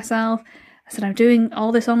to go myself. I said, I'm doing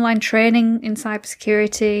all this online training in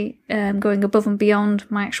cybersecurity, going above and beyond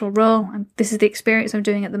my actual role. And this is the experience I'm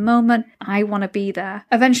doing at the moment. I want to be there.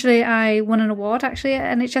 Eventually, I won an award, actually,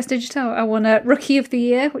 at NHS Digital. I won a Rookie of the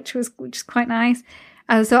Year, which is quite nice.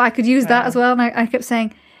 And so I could use that as well. And I kept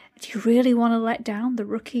saying, do you really want to let down the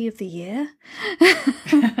Rookie of the Year? But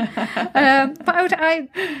I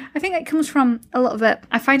think it comes from a lot of it.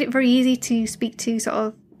 I find it very easy to speak to sort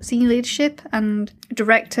of senior leadership and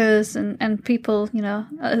directors and people,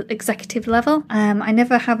 at executive level. I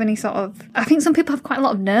never have any sort of... I think some people have quite a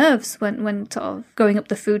lot of nerves when sort of going up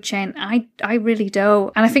the food chain. I really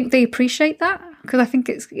don't. And I think they appreciate that, because I think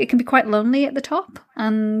it can be quite lonely at the top.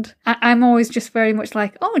 And I'm always just very much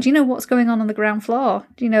like, oh, do you know what's going on the ground floor?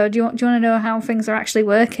 Do you want to know how things are actually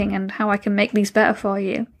working and how I can make these better for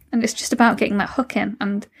you? And it's just about getting that hook in.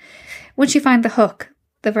 And once you find the hook,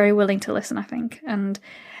 they're very willing to listen, I think. And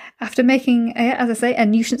after making, as I say, a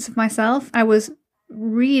nuisance of myself, I was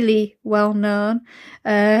really well known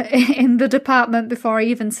in the department before I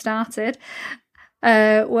even started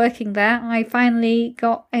working there. I finally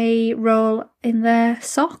got a role in their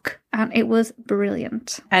SOC, and it was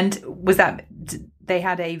brilliant. And was that, they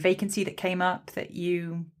had a vacancy that came up that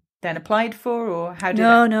you then applied for, or how did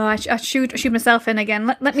it? No, I shoot myself in again.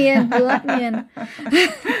 Let me in, let me in.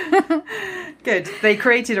 Good. They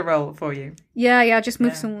created a role for you. Yeah, I just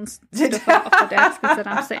moved someone's stuff off the desk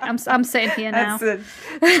and said, I'm sitting here now. That's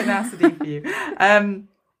a tenacity for you.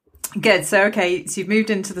 Good. So, okay, so you've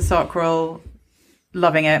moved into the SOC role,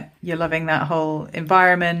 loving it. You're loving that whole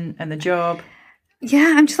environment and the job.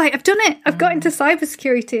 Yeah, I'm just like, I've done it. I've got into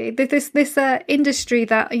cybersecurity. This industry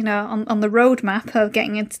that, on the roadmap of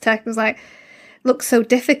getting into tech was like, looks so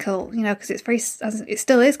difficult, because it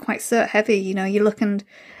still is quite cert heavy. You look, and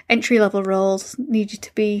entry level roles need you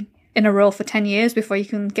to be in a role for 10 years before you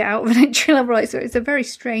can get out of an entry level role. So it's a very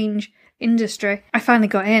strange industry. I finally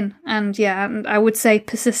got in, and I would say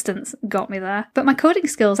persistence got me there. But my coding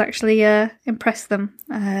skills actually impressed them.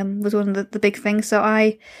 Was one of the big things. So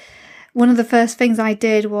one of the first things I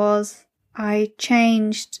did was I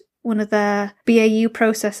changed one of their BAU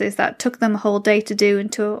processes that took them a whole day to do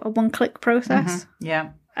into a one-click process. Mm-hmm. Yeah.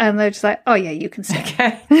 And they're just like, oh yeah, you can stay.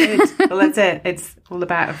 Okay, good. Well, that's it. It's all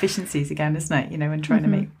about efficiencies again, isn't it? And trying to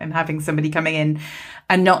make, and having somebody coming in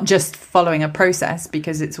and not just following a process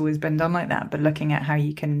because it's always been done like that, but looking at how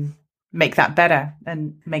you can make that better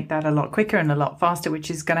and make that a lot quicker and a lot faster,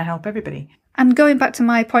 which is going to help everybody. And going back to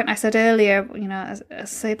my point I said earlier, as I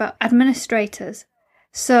say about administrators.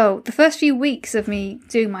 So the first few weeks of me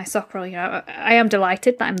doing my SOC role, I am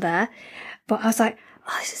delighted that I'm there, but I was like,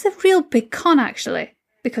 oh, this is a real big con actually,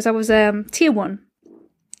 because I was tier 1.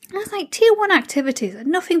 And I was like, tier 1 activities are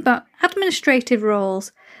nothing but administrative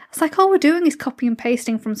roles. It's like all we're doing is copy and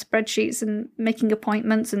pasting from spreadsheets and making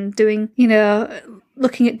appointments and doing,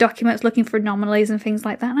 looking at documents, looking for anomalies and things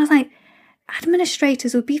like that. And I was like,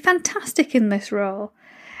 administrators would be fantastic in this role.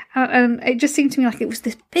 And it just seemed to me like it was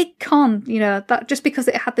this big con, that just because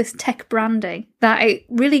it had this tech branding, that it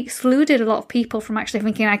really excluded a lot of people from actually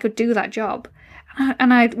thinking I could do that job.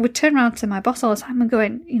 And I would turn around to my boss all the time and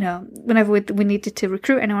going, whenever we needed to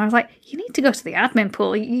recruit anyone, I was like, you need to go to the admin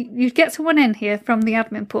pool. You'd get someone in here from the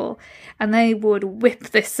admin pool, and they would whip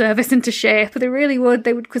this service into shape. They really would.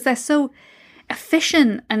 They would, because they're so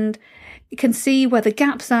efficient and you can see where the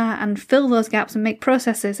gaps are and fill those gaps and make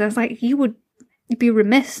processes. I was like, you'd be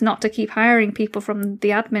remiss not to keep hiring people from the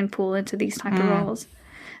admin pool into these type of roles.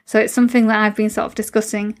 So it's something that I've been sort of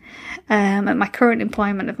discussing at my current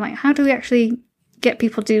employment of like, how do we actually get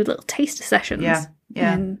people to do little taster sessions? Yeah.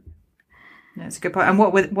 That's a good point. And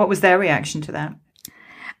what was their reaction to that?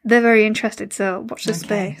 they're very interested. So watch this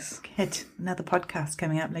Okay. space. Good. Another podcast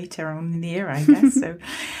coming up later on in the year, I guess. So,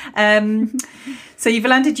 so you've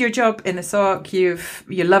landed your job in the SOC.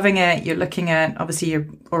 You're loving it. You're looking at, obviously, you're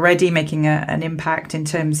already making an impact in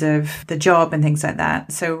terms of the job and things like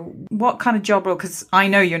that. So, what kind of job role? Because I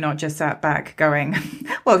know you're not just sat back going,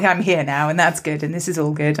 "Well, I'm here now, and that's good, and this is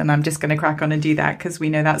all good, and I'm just going to crack on and do that." Because we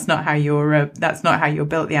know that's not how you're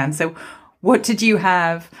built, Leanne. So, what did you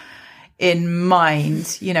have in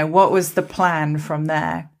mind? You know, what was the plan from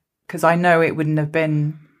there? Because I know it wouldn't have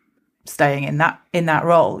been staying in that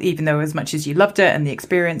role, even though as much as you loved it and the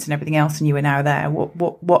experience and everything else, and you were now there.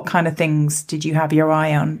 What kind of things did you have your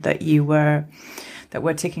eye on that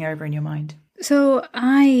were ticking over in your mind? So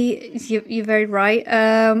you're very right.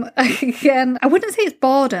 Again, I wouldn't say it's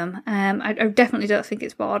boredom. I definitely don't think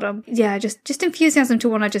it's boredom. Yeah, just enthusiasm to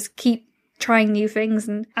want to just keep trying new things.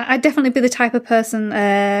 And I'd definitely be the type of person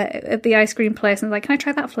at the ice cream place and like, can I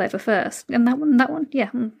try that flavour first? And that one? Yeah,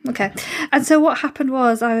 okay. And so what happened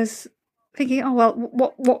was I was thinking, oh,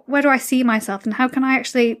 well, where do I see myself and how can I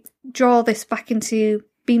actually draw this back into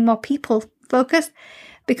being more people focused?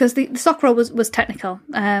 Because the SOC role was technical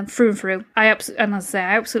through and through. I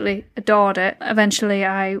absolutely adored it. Eventually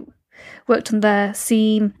I worked on their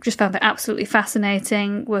SIEM, just found it absolutely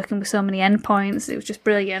fascinating, working with so many endpoints. It was just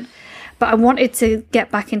brilliant. But I wanted to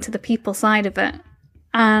get back into the people side of it.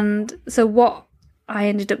 And so what I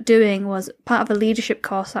ended up doing was part of a leadership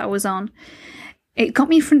course that I was on. It got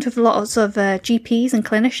me in front of lots of GPs and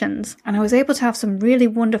clinicians, and I was able to have some really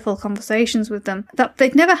wonderful conversations with them that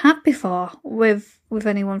they'd never had before with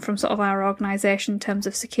anyone from sort of our organisation in terms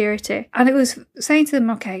of security. And it was saying to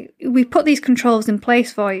them, okay, we put these controls in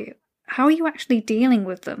place for you. How are you actually dealing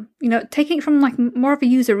with them? You know, taking it from like more of a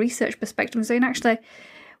user research perspective and saying, actually,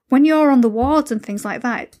 when you're on the wards and things like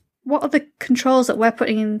that, what are the controls that we're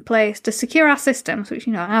putting in place to secure our systems, which,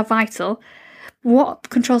 you know, are vital? What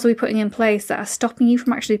controls are we putting in place that are stopping you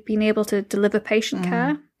from actually being able to deliver patient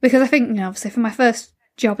care? Because I think, you know, obviously for my first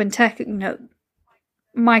job in tech, you know,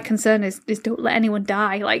 my concern is don't let anyone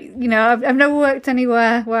die. Like, you know, I've never worked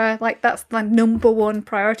anywhere where like that's my number one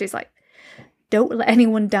priority. It's like, don't let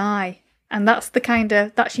anyone die. And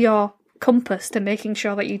that's your compass to making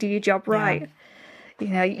sure that you do your job right. Yeah. You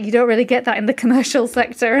know, you don't really get that in the commercial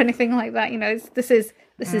sector or anything like that. You know, this is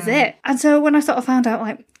it. And so when I sort of found out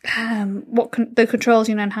like the controls,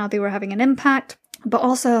 you know, and how they were having an impact, but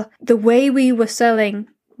also the way we were selling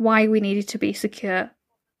why we needed to be secure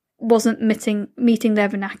wasn't meeting their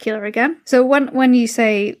vernacular again. So when you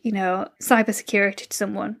say, you know, cybersecurity to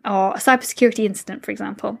someone or a cybersecurity incident, for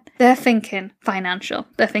example, they're thinking financial.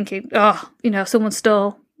 They're thinking, oh, you know, someone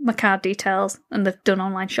stole my card details and they've done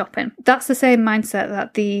online shopping. That's the same mindset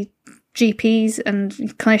that the GPs and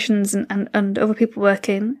clinicians and other people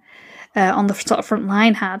working on the sort of front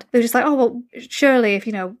line had. They were just like, oh, well, surely if,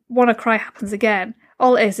 you know, WannaCry happens again,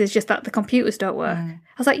 all it is just that the computers don't work. I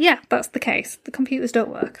was like, yeah, that's the case. The computers don't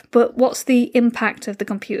work. But what's the impact of the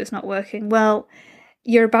computers not working? Well,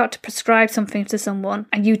 you're about to prescribe something to someone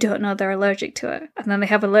and you don't know they're allergic to it. And then they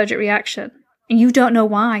have allergic reaction. And you don't know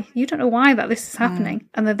why. You don't know why that this is happening.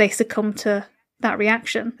 And then they succumb to that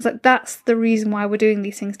reaction. It's like, that's the reason why we're doing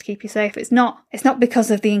these things, to keep you safe. It's not because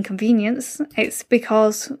of the inconvenience. It's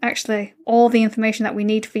because actually all the information that we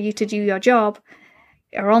need for you to do your job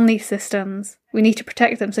are on these systems. We need to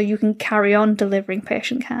protect them so you can carry on delivering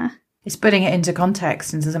patient care. It's putting it into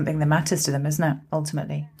context, into something that matters to them, isn't it?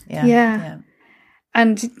 Ultimately. Yeah.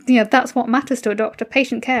 And, you know, that's what matters to a doctor.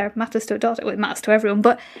 Patient care matters to a doctor. Well, it matters to everyone,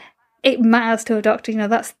 but it matters to a doctor. You know,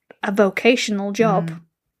 that's a vocational job.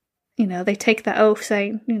 You know, they take that oath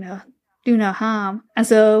saying, you know, do no harm. And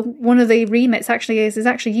so one of the remits actually is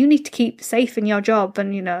actually you need to keep safe in your job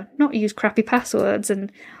and, you know, not use crappy passwords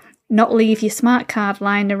and not leave your smart card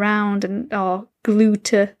lying around or glued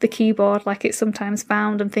to the keyboard like it's sometimes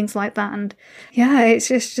found and things like that. And yeah, it's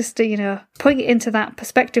just you know, putting it into that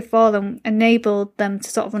perspective for them enabled them to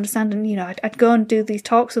sort of understand. And, you know, I'd go and do these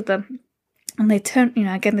talks with them. And they turn, you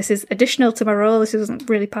know, again, this is additional to my role. This isn't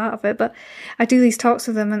really part of it, but I do these talks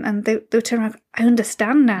with them and they'll turn around, I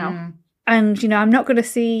understand now. And, you know, I'm not going to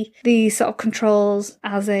see these sort of controls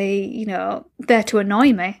as there to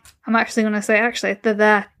annoy me. I'm actually going to say, actually, they're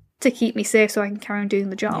there to keep me safe so I can carry on doing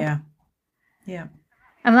the job. Yeah.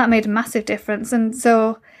 And that made a massive difference. And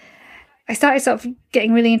so I started sort of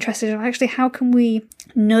getting really interested in actually how can we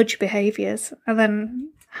nudge behaviours? And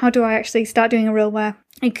then how do I actually start doing a role where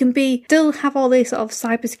it can be still have all this sort of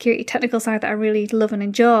cybersecurity technical side that I really love and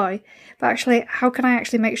enjoy, but actually how can I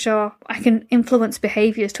actually make sure I can influence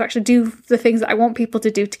behaviours to actually do the things that I want people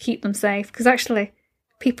to do to keep them safe? Because actually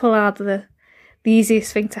people are the the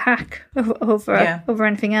easiest thing to hack over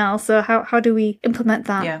anything else. So how do we implement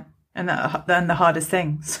that? Yeah. And the hardest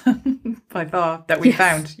things by far that we've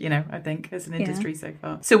found, I think, as an industry so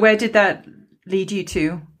far. So where did that lead you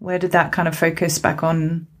to? Where did that kind of focus back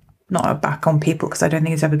on, not back on people, because I don't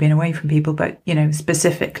think it's ever been away from people, but,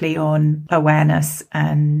 specifically on awareness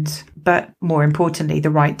but more importantly, the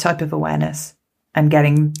right type of awareness and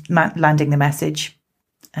landing the message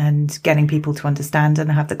and getting people to understand and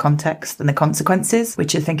have the context and the consequences,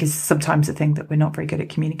 which I think is sometimes a thing that we're not very good at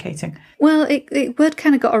communicating. Well, it word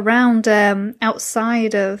kind of got around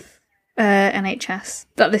outside of NHS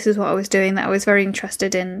that this is what I was doing, that I was very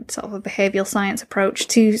interested in sort of a behavioural science approach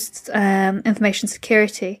to information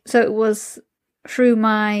security. So it was through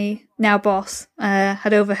my now boss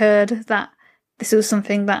had overheard that this was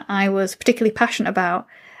something that I was particularly passionate about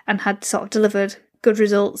and had sort of delivered good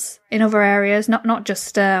results in other areas, not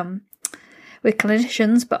just with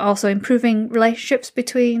clinicians, but also improving relationships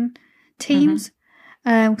between teams.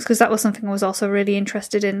 Because that was something I was also really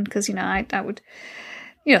interested in. Because I would,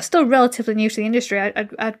 still relatively new to the industry,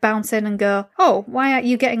 I'd bounce in and go, "Oh, why aren't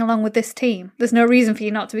you getting along with this team? There's no reason for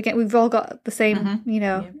you not to be getting. We've all got the same,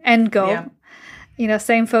 end goal." Yeah.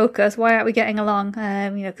 Same focus. Why aren't we getting along?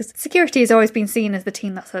 Because security has always been seen as the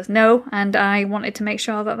team that says no, and I wanted to make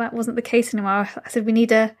sure that wasn't the case anymore. I said we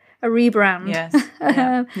need a rebrand. Yes,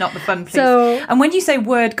 not the fun, please. And when you say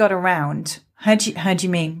word got around, how do you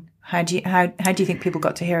mean? How do you think people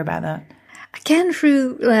got to hear about that? Again,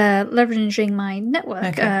 through leveraging my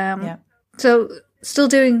network. Okay. So still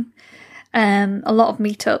doing a lot of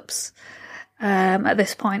meetups. At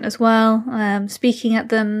this point as well, speaking at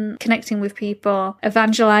them, connecting with people,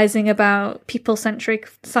 evangelizing about people-centric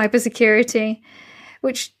cybersecurity,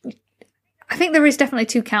 which I think there is definitely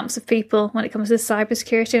two camps of people when it comes to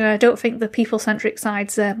cybersecurity, and I don't think the people-centric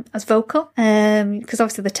side's as vocal, because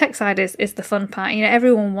obviously the tech side is the fun part.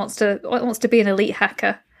 Everyone wants to be an elite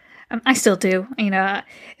hacker, and I still do.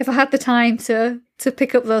 If I had the time to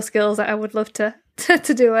pick up those skills, I would love to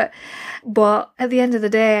do it. But at the end of the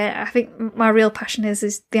day, I think my real passion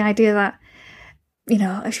is the idea that,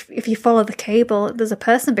 if you follow the cable, there's a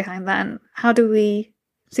person behind that, and how do we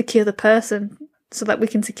secure the person so that we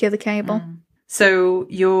can secure the cable? So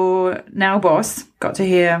your now boss got to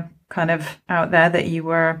hear kind of out there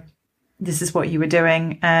that this is what you were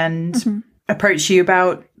doing, and approached you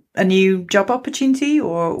about a new job opportunity,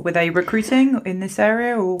 or were they recruiting in this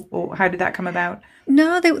area, or how did that come about?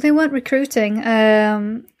 No, they weren't recruiting.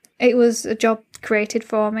 It was a job created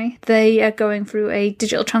for me. They are going through a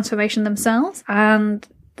digital transformation themselves, and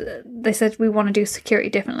they said, we want to do security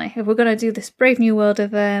differently. If we're going to do this brave new world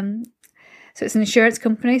of, so it's an insurance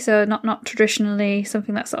company, so not traditionally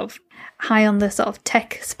something that's sort of high on the sort of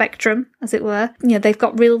tech spectrum, as it were. They've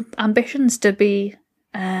got real ambitions to be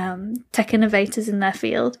tech innovators in their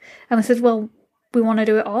field, and I said, well, we want to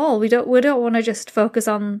do it all. We don't want to just focus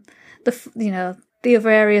on the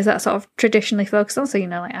other areas that are sort of traditionally focused on, so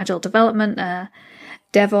like agile development,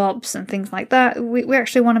 DevOps, and things like that. We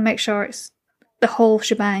actually want to make sure it's the whole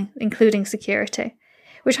shebang, including security,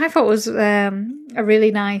 which I thought was a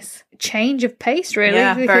really nice change of pace, really.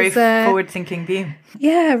 Yeah, because, very forward-thinking view.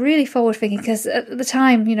 Yeah, really forward-thinking, because at the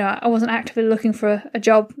time, I wasn't actively looking for a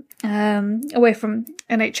job away from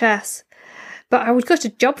NHS. But I would go to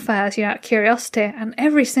job fairs, out of curiosity, and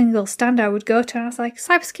every single stand I would go to, I was like,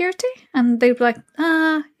 cybersecurity? And they'd be like,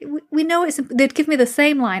 we know it's... They'd give me the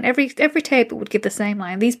same line. Every table would give the same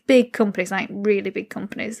line. These big companies, like really big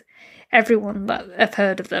companies, everyone that I've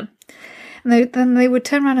heard of them. And then they would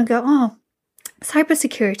turn around and go, oh,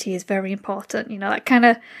 cybersecurity is very important. That kind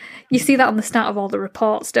of... You see that on the start of all the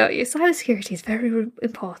reports, don't you? Cybersecurity is very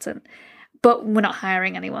important. But we're not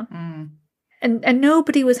hiring anyone. And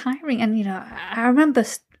nobody was hiring. And, I remember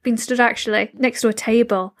being stood actually next to a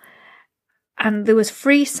table, and there was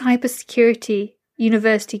 3 cybersecurity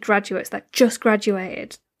university graduates that just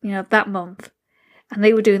graduated, that month. And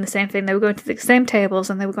they were doing the same thing. They were going to the same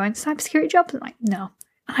tables, and they were going, cybersecurity jobs? I'm like, no.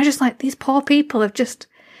 And I just these poor people have just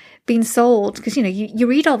been sold. Because, you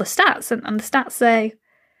read all the stats, and the stats say,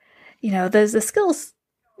 there's a skills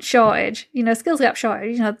shortage, skills gap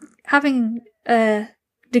shortage, having a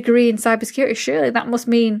degree in cybersecurity, surely that must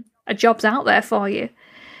mean a job's out there for you.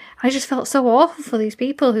 I just felt so awful for these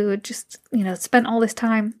people who had just, spent all this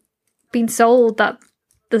time being sold that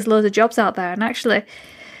there's loads of jobs out there, and actually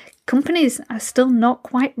companies are still not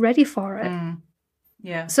quite ready for it.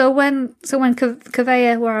 Yeah. So when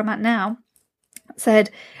Covéa, where I'm at now,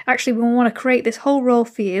 said, actually, we want to create this whole role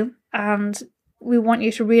for you, and we want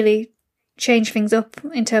you to really change things up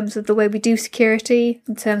in terms of the way we do security,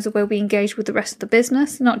 in terms of where we engage with the rest of the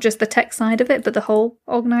business, not just the tech side of it, but the whole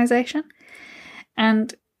organisation.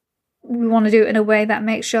 And we want to do it in a way that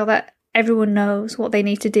makes sure that everyone knows what they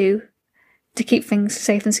need to do to keep things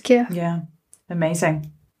safe and secure. Yeah,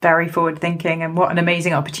 amazing. Very forward thinking, and what an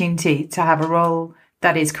amazing opportunity to have a role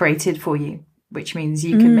that is created for you, which means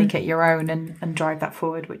you can make it your own and drive that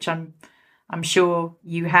forward, which I'm sure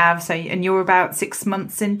you have. So, and you're about 6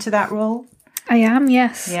 months into that role? I am,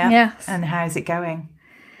 yes. Yeah. Yes. And how's it going?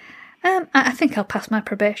 I think I'll pass my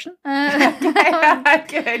probation.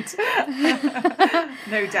 Good.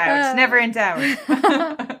 No doubt. Never in doubt.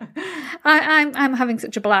 I'm having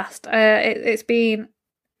such a blast. It's been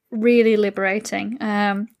really liberating.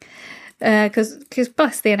 Because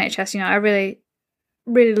bless the NHS, I really,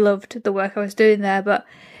 really loved the work I was doing there, but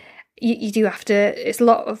you do have to. It's a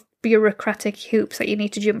lot of bureaucratic hoops that you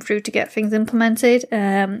need to jump through to get things implemented.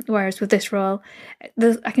 Whereas with this role,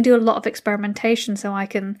 I can do a lot of experimentation, so I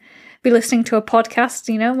can be listening to a podcast,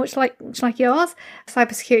 much like yours, a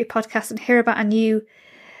cybersecurity podcast, and hear about a new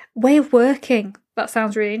way of working. That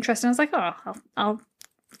sounds really interesting. I was like, I'll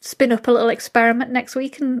spin up a little experiment next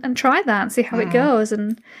week and try that and see how it goes.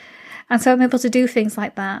 And so I'm able to do things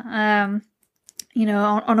like that. On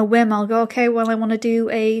a whim, I'll go, okay, well, I want to do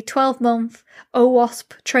a 12-month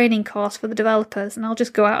OWASP training course for the developers, and I'll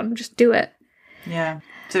just go out and just do it. Yeah.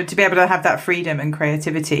 So to be able to have that freedom and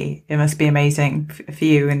creativity, it must be amazing for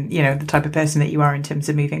you and, the type of person that you are in terms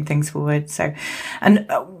of moving things forward. So, and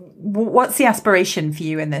what's the aspiration for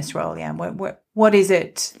you in this role, Jan? What is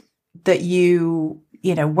it that you,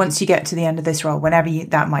 once you get to the end of this role, whenever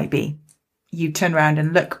that might be, you turn around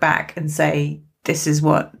and look back and say, this is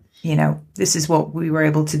what we were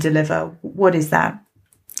able to deliver. What is that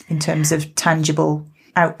in terms of tangible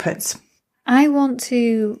outputs? I want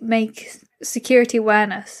to make security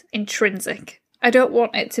awareness intrinsic. I don't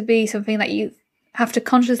want it to be something that you have to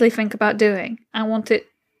consciously think about doing. I want it,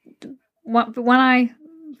 when I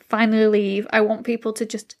finally leave, I want people to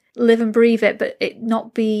just live and breathe it, but it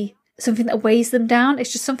not be something that weighs them down.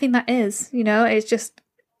 It's just something that is, it's just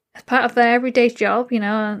as part of their everyday job,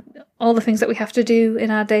 and all the things that we have to do in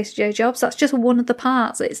our day-to-day jobs. That's just one of the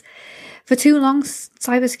parts. It's, for too long,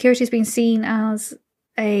 cybersecurity has been seen as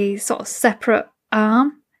a sort of separate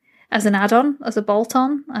arm, as an add-on, as a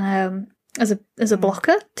bolt-on, as a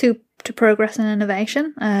blocker to progress and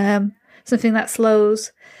innovation, something that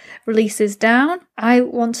slows releases down. I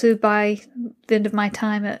want to, by the end of my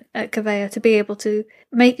time at Covea, to be able to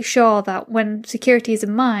make sure that when security is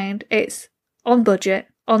in mind, it's on budget,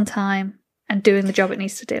 on time, and doing the job it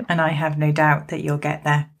needs to do. And I have no doubt that you'll get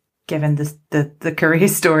there, given the career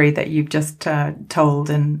story that you've just told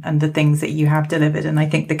and the things that you have delivered. And I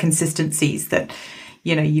think the consistencies that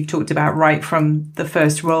you've talked about right from the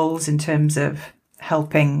first roles in terms of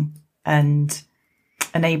helping and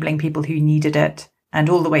enabling people who needed it, and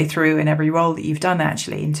all the way through in every role that you've done,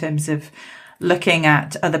 actually, in terms of looking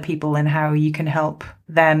at other people and how you can help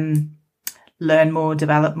them learn more,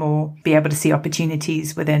 develop more, be able to see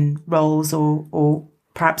opportunities within roles or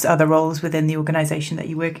perhaps other roles within the organisation that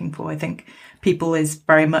you're working for. I think people is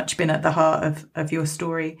very much been at the heart of your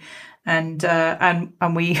story. And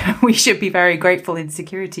we should be very grateful in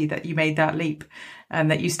security that you made that leap and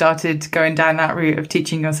that you started going down that route of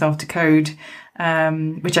teaching yourself to code,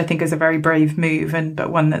 which I think is a very brave move,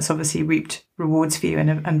 but one that's obviously reaped rewards for you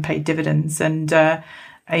and paid dividends. And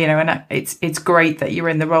it's great that you're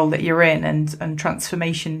in the role that you're in, and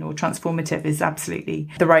transformation or transformative is absolutely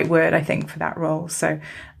the right word, I think, for that role. So,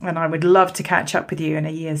 and I would love to catch up with you in a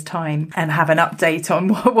year's time and have an update on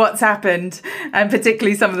what's happened, and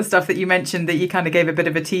particularly some of the stuff that you mentioned that you kind of gave a bit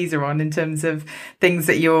of a teaser on in terms of things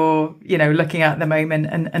that you're, looking at the moment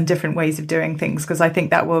and different ways of doing things, because I think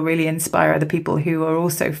that will really inspire other people who are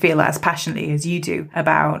also feel as passionately as you do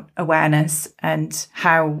about awareness and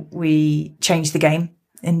how we change the game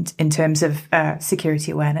in terms of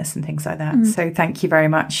security awareness and things like that. So thank you very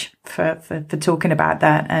much for talking about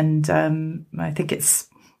that. And I think it's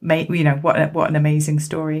what an amazing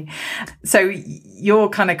story. So your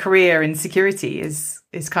kind of career in security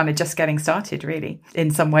is kind of just getting started, really,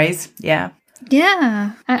 in some ways.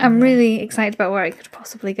 Yeah, I'm really excited about where it could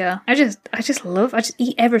possibly go. I just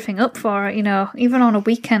eat everything up for it, even on a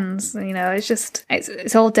weekends,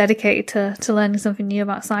 it's all dedicated to learning something new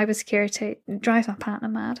about cybersecurity. It drives my partner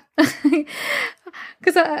mad.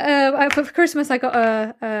 Because for Christmas I got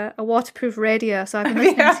a waterproof radio, so I've been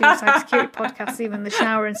listening to cybersecurity podcasts, even in the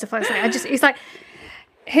shower and stuff like that. It's like,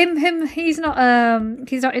 He's not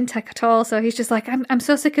in tech at all, so he's just like, I'm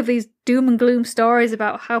so sick of these doom and gloom stories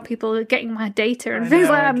about how people are getting my data and things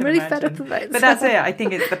like that. I'm really fed up of it. But that's it. I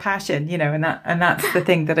think it's the passion, and that's the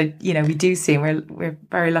thing that we do see, and we're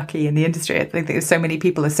very lucky in the industry. I think there's so many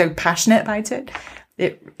people are so passionate about it.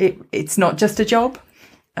 It's not just a job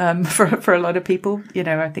for a lot of people,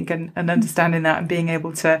 I think, and understanding that and being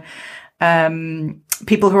able to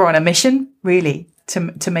people who are on a mission really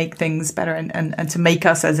to make things better and to make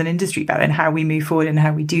us as an industry better and how we move forward and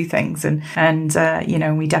how we do things. And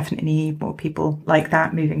we definitely need more people like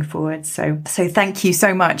that moving forward. So thank you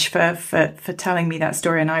so much for telling me that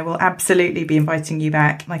story. And I will absolutely be inviting you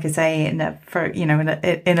back, like I say, in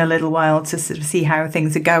a little while to sort of see how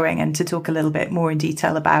things are going and to talk a little bit more in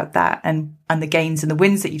detail about that and the gains and the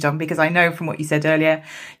wins that you've done, because I know from what you said earlier,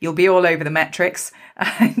 you'll be all over the metrics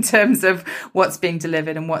in terms of what's being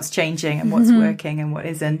delivered and what's changing and what's working and what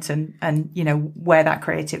isn't, and where that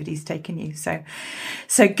creativity has taken you.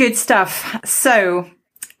 So good stuff. So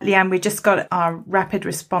Leanne, we just got our rapid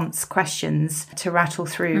response questions to rattle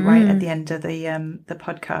through right at the end of the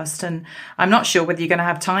podcast. And I'm not sure whether you're going to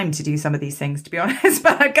have time to do some of these things, to be honest,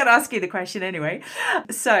 but I'm going to ask you the question anyway.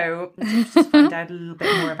 So just find out a little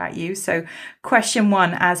bit more about you. So question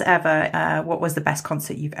 1, as ever, what was the best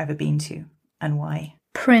concert you've ever been to and why?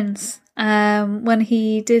 Prince. When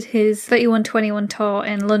he did his 3121 tour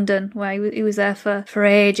in London, where he was there for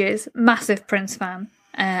ages. Massive Prince fan.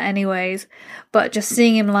 Anyways, but just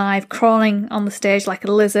seeing him live, crawling on the stage like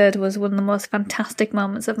a lizard, was one of the most fantastic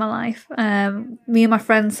moments of my life. Me and my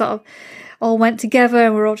friends sort of all went together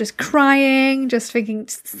and we were all just crying, just thinking,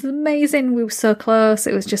 this is amazing. We were so close.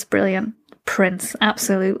 It was just brilliant. Prince,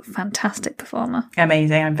 absolute fantastic performer.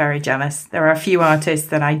 Amazing. I'm very jealous. There are a few artists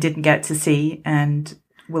that I didn't get to see and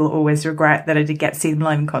will always regret that I did get to see them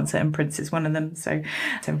live in concert, and Prince is one of them. So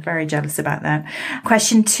I'm very jealous about that.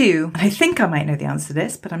 Question 2, I think I might know the answer to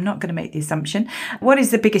this, but I'm not going to make the assumption. What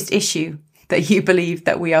is the biggest issue that you believe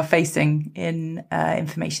that we are facing in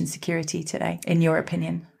information security today, in your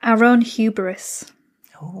opinion? Our own hubris.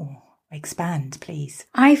 Oh, expand, please.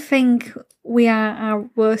 I think we are our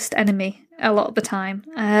worst enemy a lot of the time.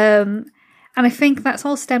 And I think that's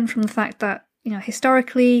all stemmed from the fact that,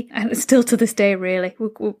 historically, and still to this day, really,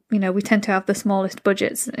 we tend to have the smallest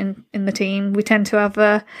budgets in the team. We tend to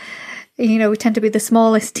have we tend to be the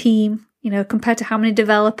smallest team, compared to how many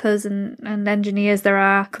developers and engineers there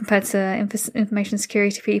are compared to information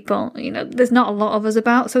security people. There's not a lot of us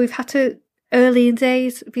about. So we've had to, early in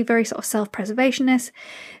days, be very sort of self-preservationists.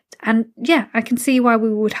 And yeah, I can see why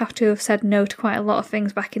we would have to have said no to quite a lot of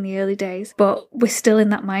things back in the early days, but we're still in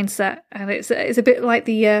that mindset. And it's a bit like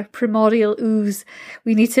the primordial ooze.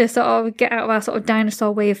 We need to sort of get out of our sort of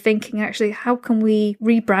dinosaur way of thinking. Actually, how can we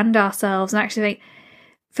rebrand ourselves and actually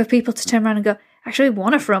for people to turn around and go, actually, we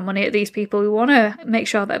want to throw money at these people. We want to make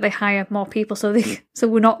sure that they hire more people so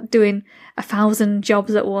we're not doing 1,000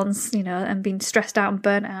 jobs at once, and being stressed out and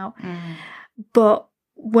burnt out. But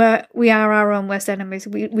we are our own worst enemies.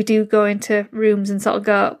 We do go into rooms and sort of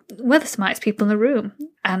go, we're the smartest people in the room,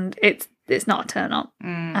 and it's not a turn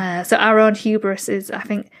on. So our own hubris is, I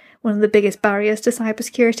think, one of the biggest barriers to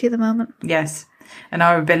cybersecurity at the moment. Yes, and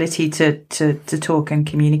our ability to talk and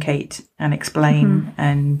communicate and explain,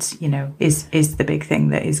 and is the big thing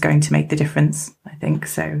that is going to make the difference, I think.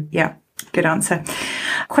 So yeah, good answer.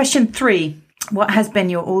 Question 3: what has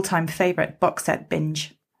been your all-time favourite box set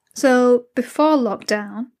binge? So before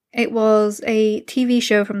lockdown, it was a TV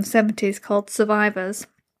show from the 70s called Survivors,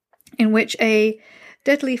 in which a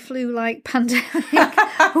deadly flu-like pandemic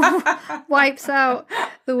wipes out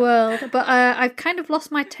the world. But I've kind of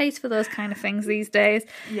lost my taste for those kind of things these days.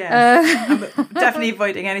 Yes, I'm definitely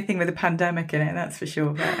avoiding anything with a pandemic in it, that's for sure.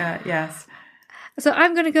 But yes. So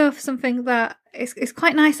I'm going to go for something that is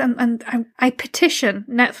quite nice, and I petition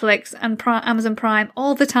Netflix and Amazon Prime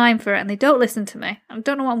all the time for it, and they don't listen to me. I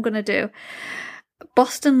don't know what I'm going to do.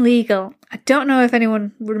 Boston Legal. I don't know if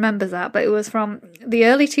anyone remembers that, but it was from the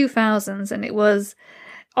early 2000s, and it was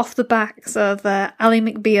off the backs of Ally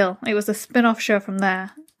McBeal. It was a spin-off show from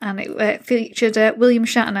there, and it featured William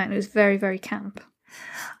Shatner, and it was very, very camp.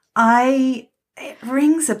 It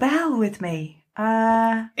rings a bell with me.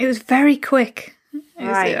 It was very quick.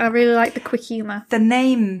 Right. I really like the quick humour. The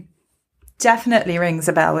name definitely rings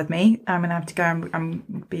a bell with me. I'm going to have to go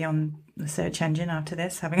and be on the search engine after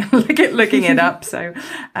this, having a look at looking it up. So,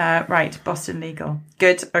 right, Boston Legal.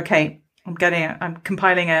 Good. Okay. I'm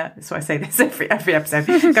compiling so I say this every episode.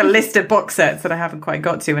 I've got a list of box sets that I haven't quite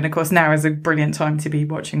got to. And of course, now is a brilliant time to be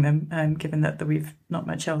watching them, given that we've not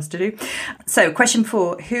much else to do. So question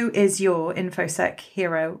 4, who is your InfoSec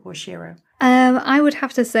hero or shero? I would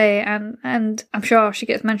have to say, and I'm sure she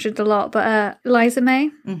gets mentioned a lot, but Liza May.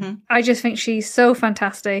 Mm-hmm. I just think she's so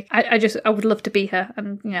fantastic. I would love to be her,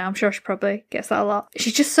 and I'm sure she probably gets that a lot.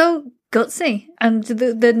 She's just so gutsy, and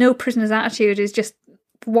the no prisoners attitude is just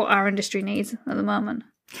what our industry needs at the moment.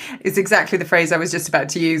 It's exactly the phrase I was just about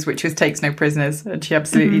to use, which was takes no prisoners, and she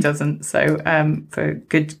absolutely doesn't. So for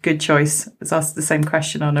good choice. I was asked the same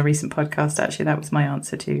question on a recent podcast, actually. That was my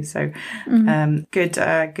answer too. So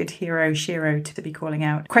good hero, Shiro to be calling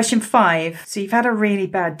out. Question 5. So you've had a really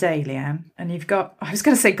bad day, Leanne, and you've got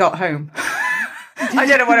home. I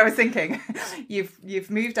don't know what I was thinking. You've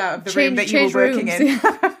moved out of the room that you were working in.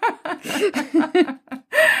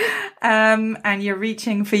 And you're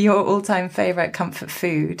reaching for your all-time favourite comfort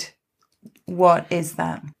food. What is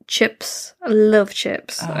that? Chips. I love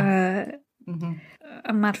chips. Oh.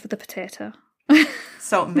 I'm mad for the potato.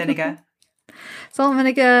 Salt and vinegar. Salt and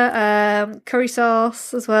vinegar, curry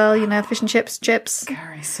sauce as well, fish and chips.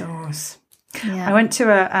 Curry sauce. Yeah. I went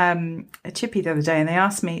to a chippy the other day and they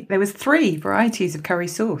asked me, there was 3 varieties of curry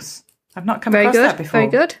sauce. I've not come across that before.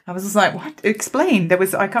 Very good. I was just like, what? Explain.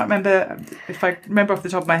 I can't remember if I remember off the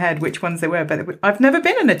top of my head which ones they were, but I've never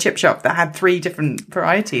been in a chip shop that had 3 different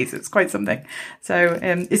varieties. It's quite something. So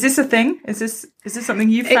is this a thing? Is this something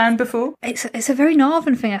you've found before? It's a very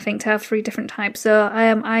northern thing, I think, to have 3 different types. So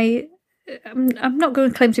I'm not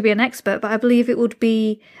going to claim to be an expert, but I believe it would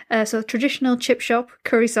be traditional chip shop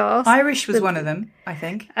curry sauce. Irish was one of them, I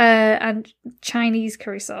think, and Chinese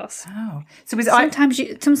curry sauce. Oh, so sometimes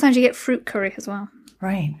you get fruit curry as well.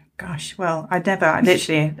 Right. Gosh. Well, I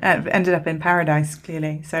literally ended up in paradise,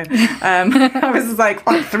 clearly. So I was like,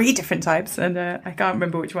 3 different types, and I can't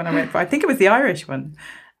remember which one I went for. I think it was the Irish one.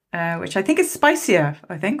 Which I think is spicier,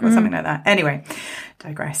 or something like that. Anyway,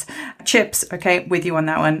 digress. Chips, okay, with you on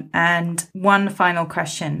that one. And one final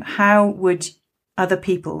question. How would other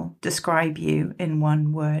people describe you in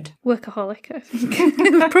one word? Workaholic, I think.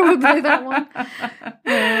 Probably that one.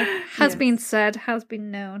 Has been said, has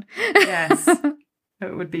been known. Yes,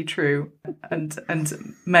 it would be true. And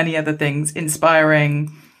many other things.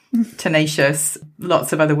 Inspiring, tenacious,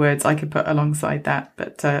 lots of other words I could put alongside that,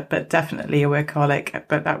 but definitely a workaholic.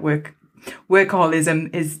 But that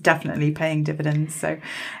workaholism is definitely paying dividends. So,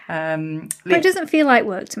 but it doesn't feel like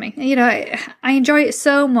work to me. I enjoy it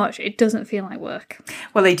so much. It doesn't feel like work.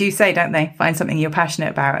 Well, they do say, don't they? Find something you're passionate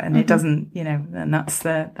about, and it doesn't. And that's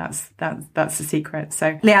the secret.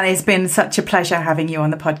 So, Leanne, it's been such a pleasure having you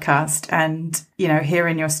on the podcast, and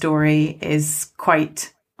hearing your story is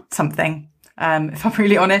quite something. If I'm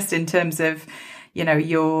really honest, in terms of,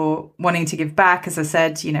 you're wanting to give back, as I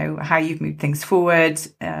said, how you've moved things forward,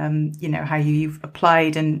 how you've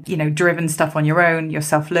applied and, driven stuff on your own, your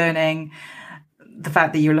self-learning, the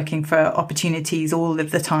fact that you're looking for opportunities all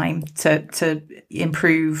of the time to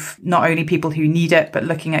improve not only people who need it, but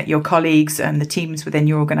looking at your colleagues and the teams within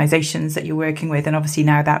your organizations that you're working with. And obviously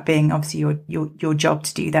now that being obviously your job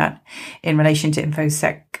to do that in relation to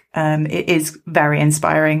InfoSec. It is very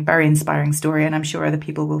inspiring story. And I'm sure other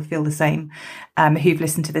people will feel the same, who've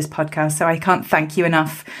listened to this podcast. So I can't thank you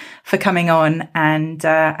enough for coming on and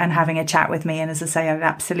having a chat with me. And as I say, I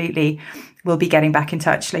absolutely will be getting back in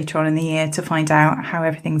touch later on in the year to find out how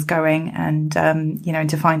everything's going and, and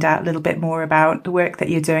to find out a little bit more about the work that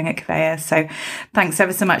you're doing at Covéa. So thanks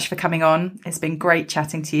ever so much for coming on. It's been great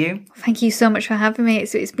chatting to you. Thank you so much for having me.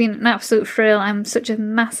 It's been an absolute thrill. I'm such a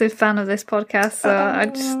massive fan of this podcast. So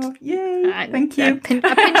thank you. I pinched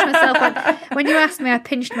myself. When you asked me, I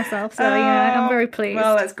pinched myself. So, I'm very pleased.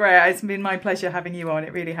 Well, that's great. It's been my pleasure having you on.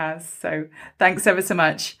 It really has. So thanks ever so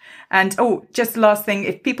much. And just the last thing,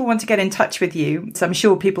 if people want to get in touch with you, so I'm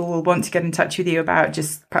sure people will want to get in touch with you about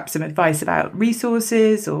just perhaps some advice about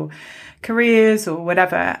resources or careers or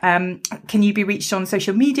whatever. Can you be reached on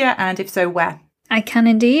social media? And if so, where? I can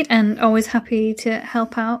indeed, and always happy to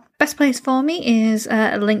help out. Best place for me is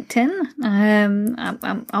LinkedIn.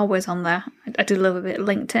 I'm always on there. I do love a bit of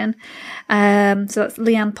LinkedIn. So that's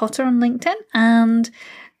Leanne Potter on LinkedIn. And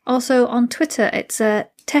also on Twitter, it's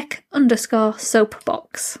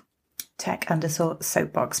tech_soapbox.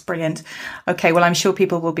 Tech_soapbox. Brilliant. Okay, well, I'm sure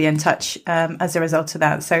people will be in touch as a result of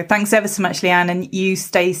that. So thanks ever so much, Leanne, and you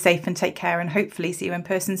stay safe and take care, and hopefully see you in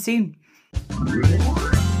person soon.